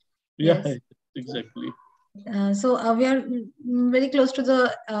system. Yeah, yes. Exactly. We are very close to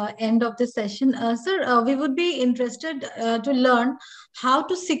the end of this session. Sir, we would be interested to learn how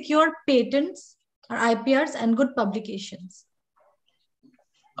to secure patents or IPRs and good publications.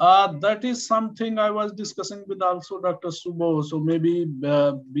 That is something I was discussing with also Dr. Subho. So maybe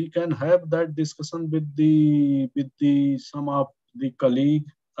we can have that discussion with the some of the colleague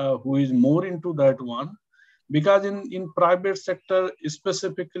who is more into that one. Because in private sector,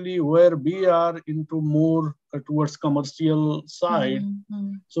 specifically where we are into more towards commercial side,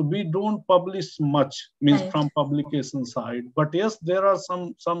 so we don't publish much, means from publication side. But yes, there are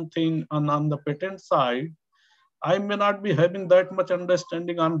something on the patent side. I may not be having that much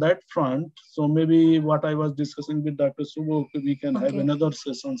understanding on that front. So maybe what I was discussing with Dr. Subho, we can have another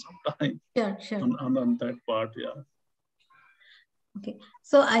session sometime on that part, yeah. Okay,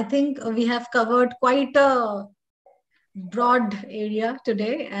 so I think we have covered quite a broad area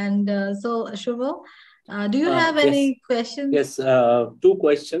today. And so, Shubho, do you have any questions? Yes, two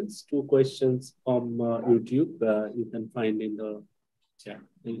questions from YouTube. You can find in the chat,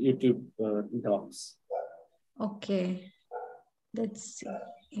 YouTube docs. Okay, let's see,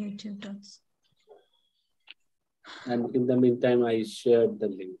 YouTube docs. And in the meantime, I shared the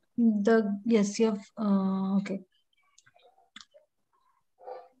link. Yes, you have, okay.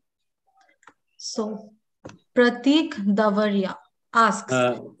 So, Pratik Davaria asks.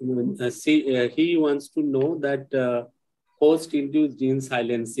 He wants to know that post-induced gene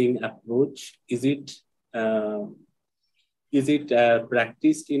silencing approach, is it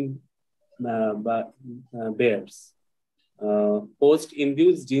practiced in bears?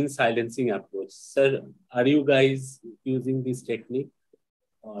 Post-induced gene silencing approach. Sir, are you guys using this technique?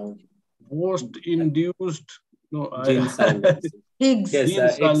 Post-induced gene silencing. Yes, gene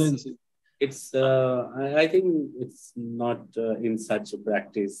silencing. It's I think it's not in such a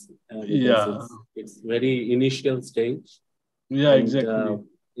practice. It's very initial stage. Yeah, and, exactly.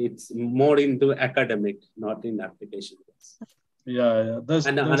 It's more into academic, not in application. Yeah, that's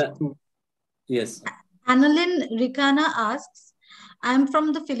true. Yes. Annalyn Ricana asks, I'm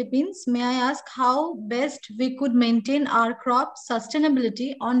from the Philippines. May I ask how best we could maintain our crop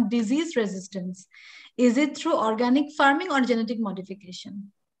sustainability on disease resistance? Is it through organic farming or genetic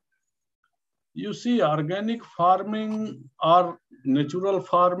modification? You see, organic farming or natural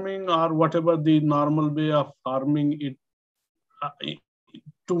farming or whatever the normal way of farming,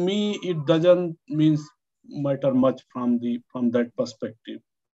 to me, it doesn't matter much from that perspective.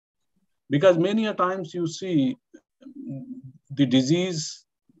 Because many a times you see the disease,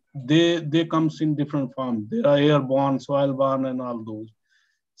 they comes in different forms. They are airborne, soil-borne, and all those.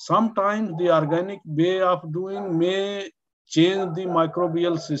 Sometimes the organic way of doing may change the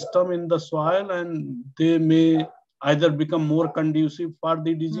microbial system in the soil, and they may either become more conducive for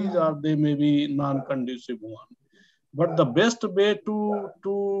the disease or they may be non-conducive one. But the best way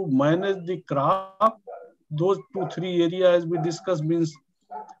to manage the crop, those 2-3 areas we discussed, means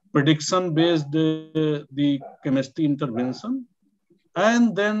prediction-based the chemistry intervention,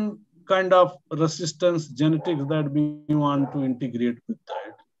 and then kind of resistance genetics that we want to integrate with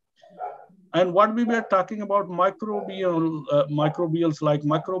that. And what we were talking about microbials like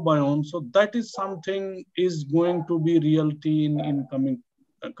microbiome, so that is something is going to be reality in coming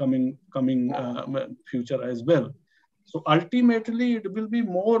future as well. So ultimately, it will be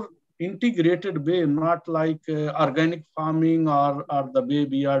more integrated way, not like organic farming or the way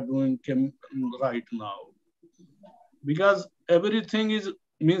we are doing right now. Because everything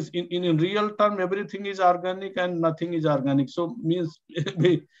means in real term, everything is organic and nothing is organic. So means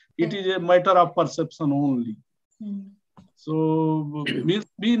it is a matter of perception only. So means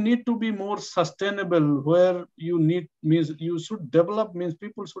we need to be more sustainable, where you should develop,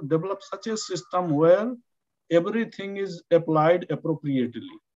 people should develop such a system where everything is applied appropriately.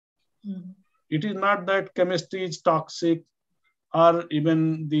 It is not that chemistry is toxic, or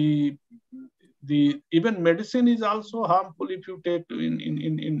even even medicine is also harmful if you take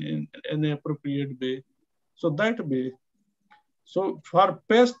in an appropriate way. So that way. So for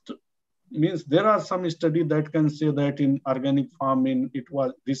pest, means there are some study that can say that in organic farming,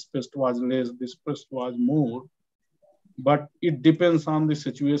 this pest was less, this pest was more. But it depends on the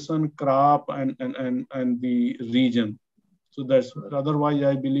situation, crop, and the region. So that's where. Otherwise,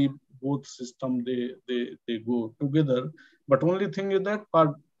 I believe both systems they go together. But only thing is that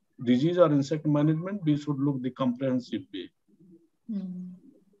for disease or insect management, we should look the comprehensive way.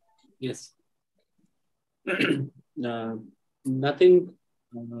 Yes. Nothing.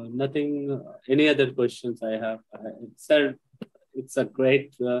 Any other questions I have? Sir, it's a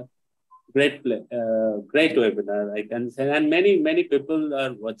great great webinar, I can say. And many people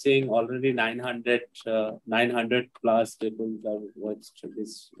are watching already. 900 plus people have watched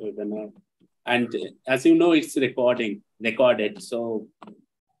this webinar. And as you know, it's recorded. So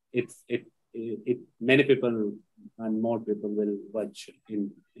many people and more people will watch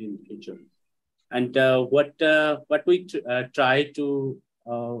in future. And what we try to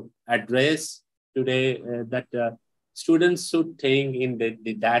address today that students should think in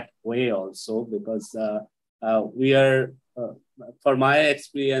that way also, because we are, for my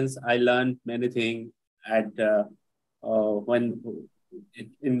experience, I learned many things at when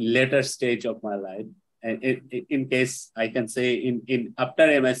in later stage of my life. In case I can say in after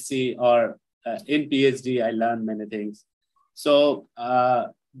MSc or in PhD, I learned many things. So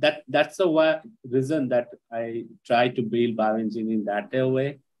that's the reason that I try to build bioengineering in that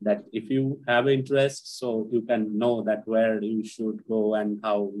way, that if you have interest, so you can know that where you should go and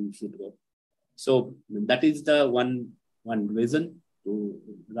how you should go. So that is the one reason to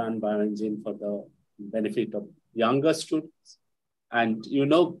run bioengineering, for the benefit of younger students. And you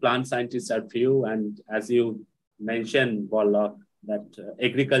know, plant scientists are few, and as you mentioned, Warlock, that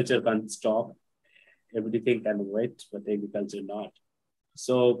agriculture can't stop. Everything can wait, but agriculture not.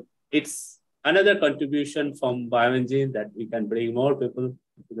 So it's another contribution from bioengineering, that we can bring more people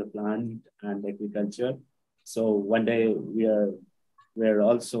to the plant and agriculture. So one day we're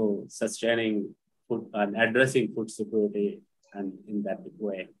also sustaining food and addressing food security, and in that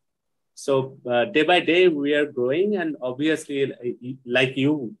way. So day by day we are growing, and obviously, like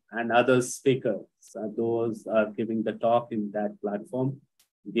you and other speakers, those are giving the talk in that platform,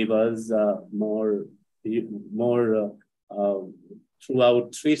 give us more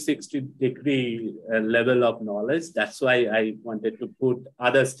throughout 360-degree level of knowledge. That's why I wanted to put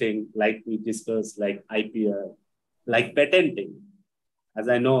other things like we discussed, like IPR, like patenting. As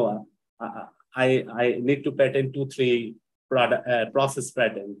I know, I need to patent 2-3 process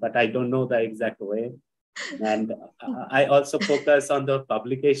patent, but I don't know the exact way. And I also focus on the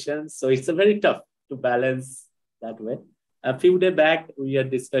publications. So it's a very tough to balance that way. A few days back, we are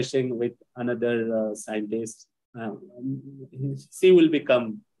discussing with another scientist. She will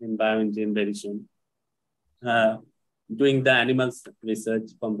become in bioengineering very soon, doing the animals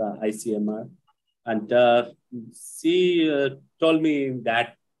research from the ICMR. And she told me in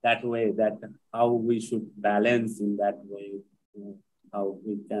that way, that how we should balance in that way, how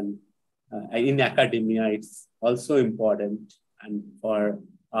we can, in academia, it's also important. And for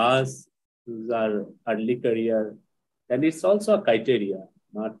us, who's our early career, then it's also a criteria,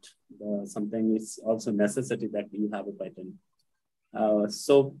 not something. It's also necessity that you have a patent.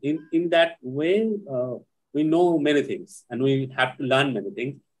 So in that way, we know many things, and we have to learn many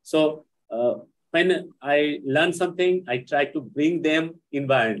things. So when I learn something, I try to bring them in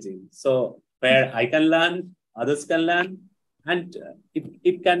bioengineering. So where I can learn, others can learn, and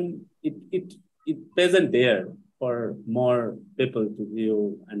it present there for more people to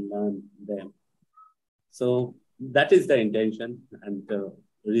view and learn them. So that is the intention, and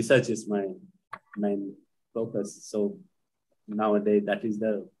research is my main focus. So nowadays, that is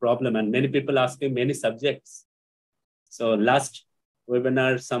the problem, and many people asking many subjects. So last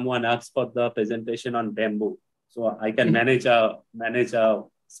webinar, someone asked for the presentation on bamboo. So I can manage our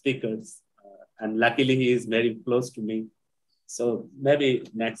speakers, and luckily he is very close to me. So maybe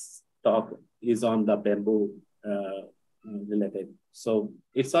next talk is on the bamboo related. So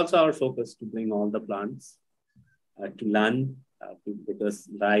it's also our focus to bring all the plants to learn, because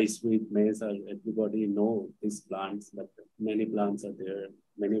rice, wheat, maize, everybody know these plants, but many plants are there,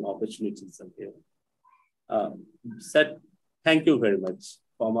 many opportunities are there. Sir, thank you very much.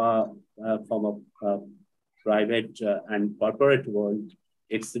 From a private and corporate world,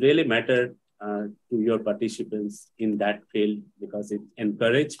 it's really matter to your participants in that field, because it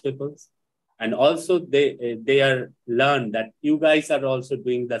encourages people. And also they are learn that you guys are also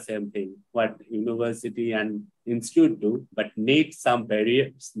doing the same thing, what university and institute do, but need some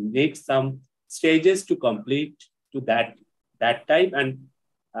barriers, need some stages to complete to that type.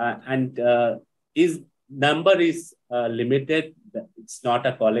 And is number is limited. It's not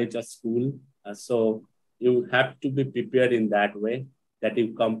a college or school. So you have to be prepared in that way, that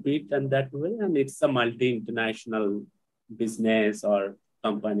you compete in that way. And it's a multi-international business or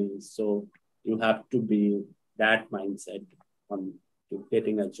companies. So you have to be that mindset on to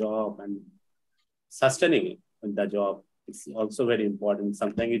getting a job and sustaining it in the job. It's also very important.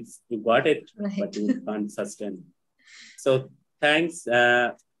 Sometimes it's you got it, right, but you can't sustain. So thanks.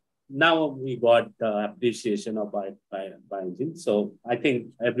 Now we got the appreciation of Bioingene. So I think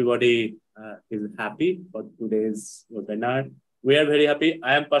everybody is happy for today's webinar. we are very happy.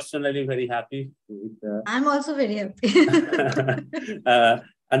 I am personally very happy. I'm also very happy.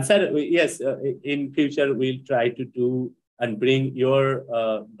 And sir, yes, in future we'll try to do and bring your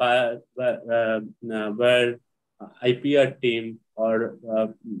where IPR team or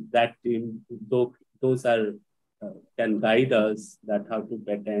that team, those are can guide us that how to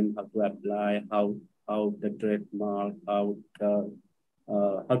patent, how to apply, how the trademark, how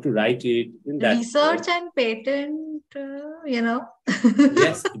to write it in that research way. And patent,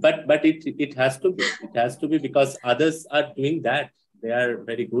 Yes, but it has to be. It has to be because others are doing that. They are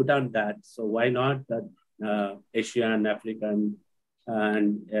very good on that. So why not that Asian, African,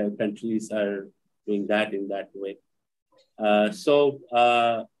 and countries are doing that in that way?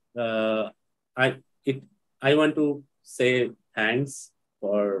 I want to say thanks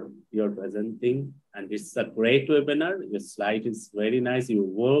for your presenting, and it's a great webinar. Your slide is very nice. Your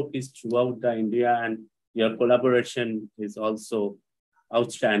work is throughout the India, and your collaboration is also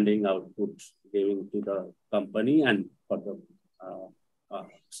outstanding output giving to the company and for the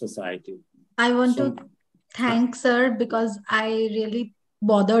society. I want to thank sir because I really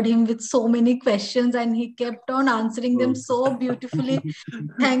bothered him with so many questions and he kept on answering them so beautifully.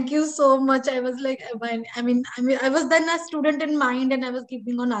 Thank you so much. I was like, I was then a student in mind and I was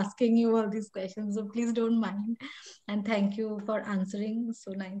keeping on asking you all these questions. So please don't mind. And thank you for answering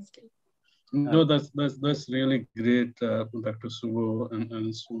so nicely. No, that's really great, Dr. Subho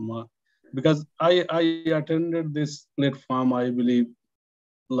and Suma, because I attended this platform, I believe,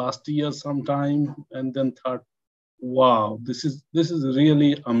 last year sometime, and then thought, wow, this is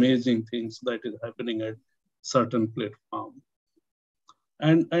really amazing things that is happening at certain platform.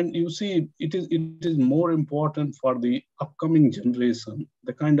 And you see, it is more important for the upcoming generation,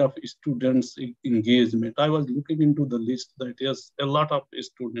 the kind of students engagement. I was looking into the list that yes, a lot of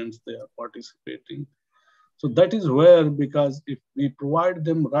students they are participating. So that is where, because if we provide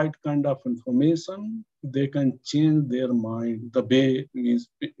them right kind of information, they can change their mind, the way means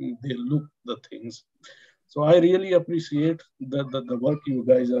they look the things. So I really appreciate the work you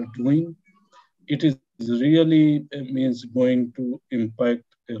guys are doing. It is really means going to impact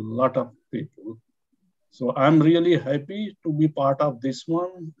a lot of people. So I'm really happy to be part of this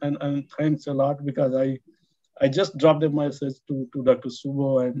one, and thanks a lot because I just dropped a message to Dr.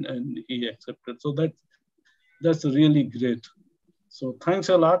 Subho and he accepted. So that's really great. So thanks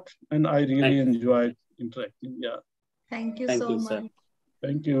a lot, and I really enjoyed interacting. Yeah. Thank you so much. Sir.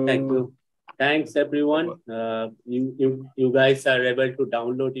 Thank you. Thank you. Thanks, everyone. You guys are able to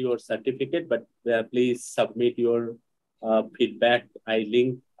download your certificate, but please submit your feedback. I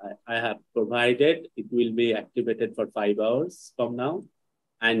have provided. It will be activated for 5 hours from now.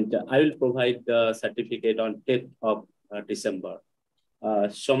 And I will provide the certificate on 5th of December.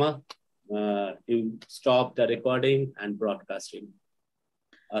 Shoma, you stop the recording and broadcasting.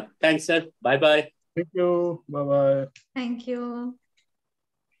 Thanks, sir. Bye-bye. Thank you. Bye-bye. Thank you.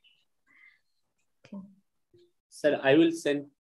 Sir, I will send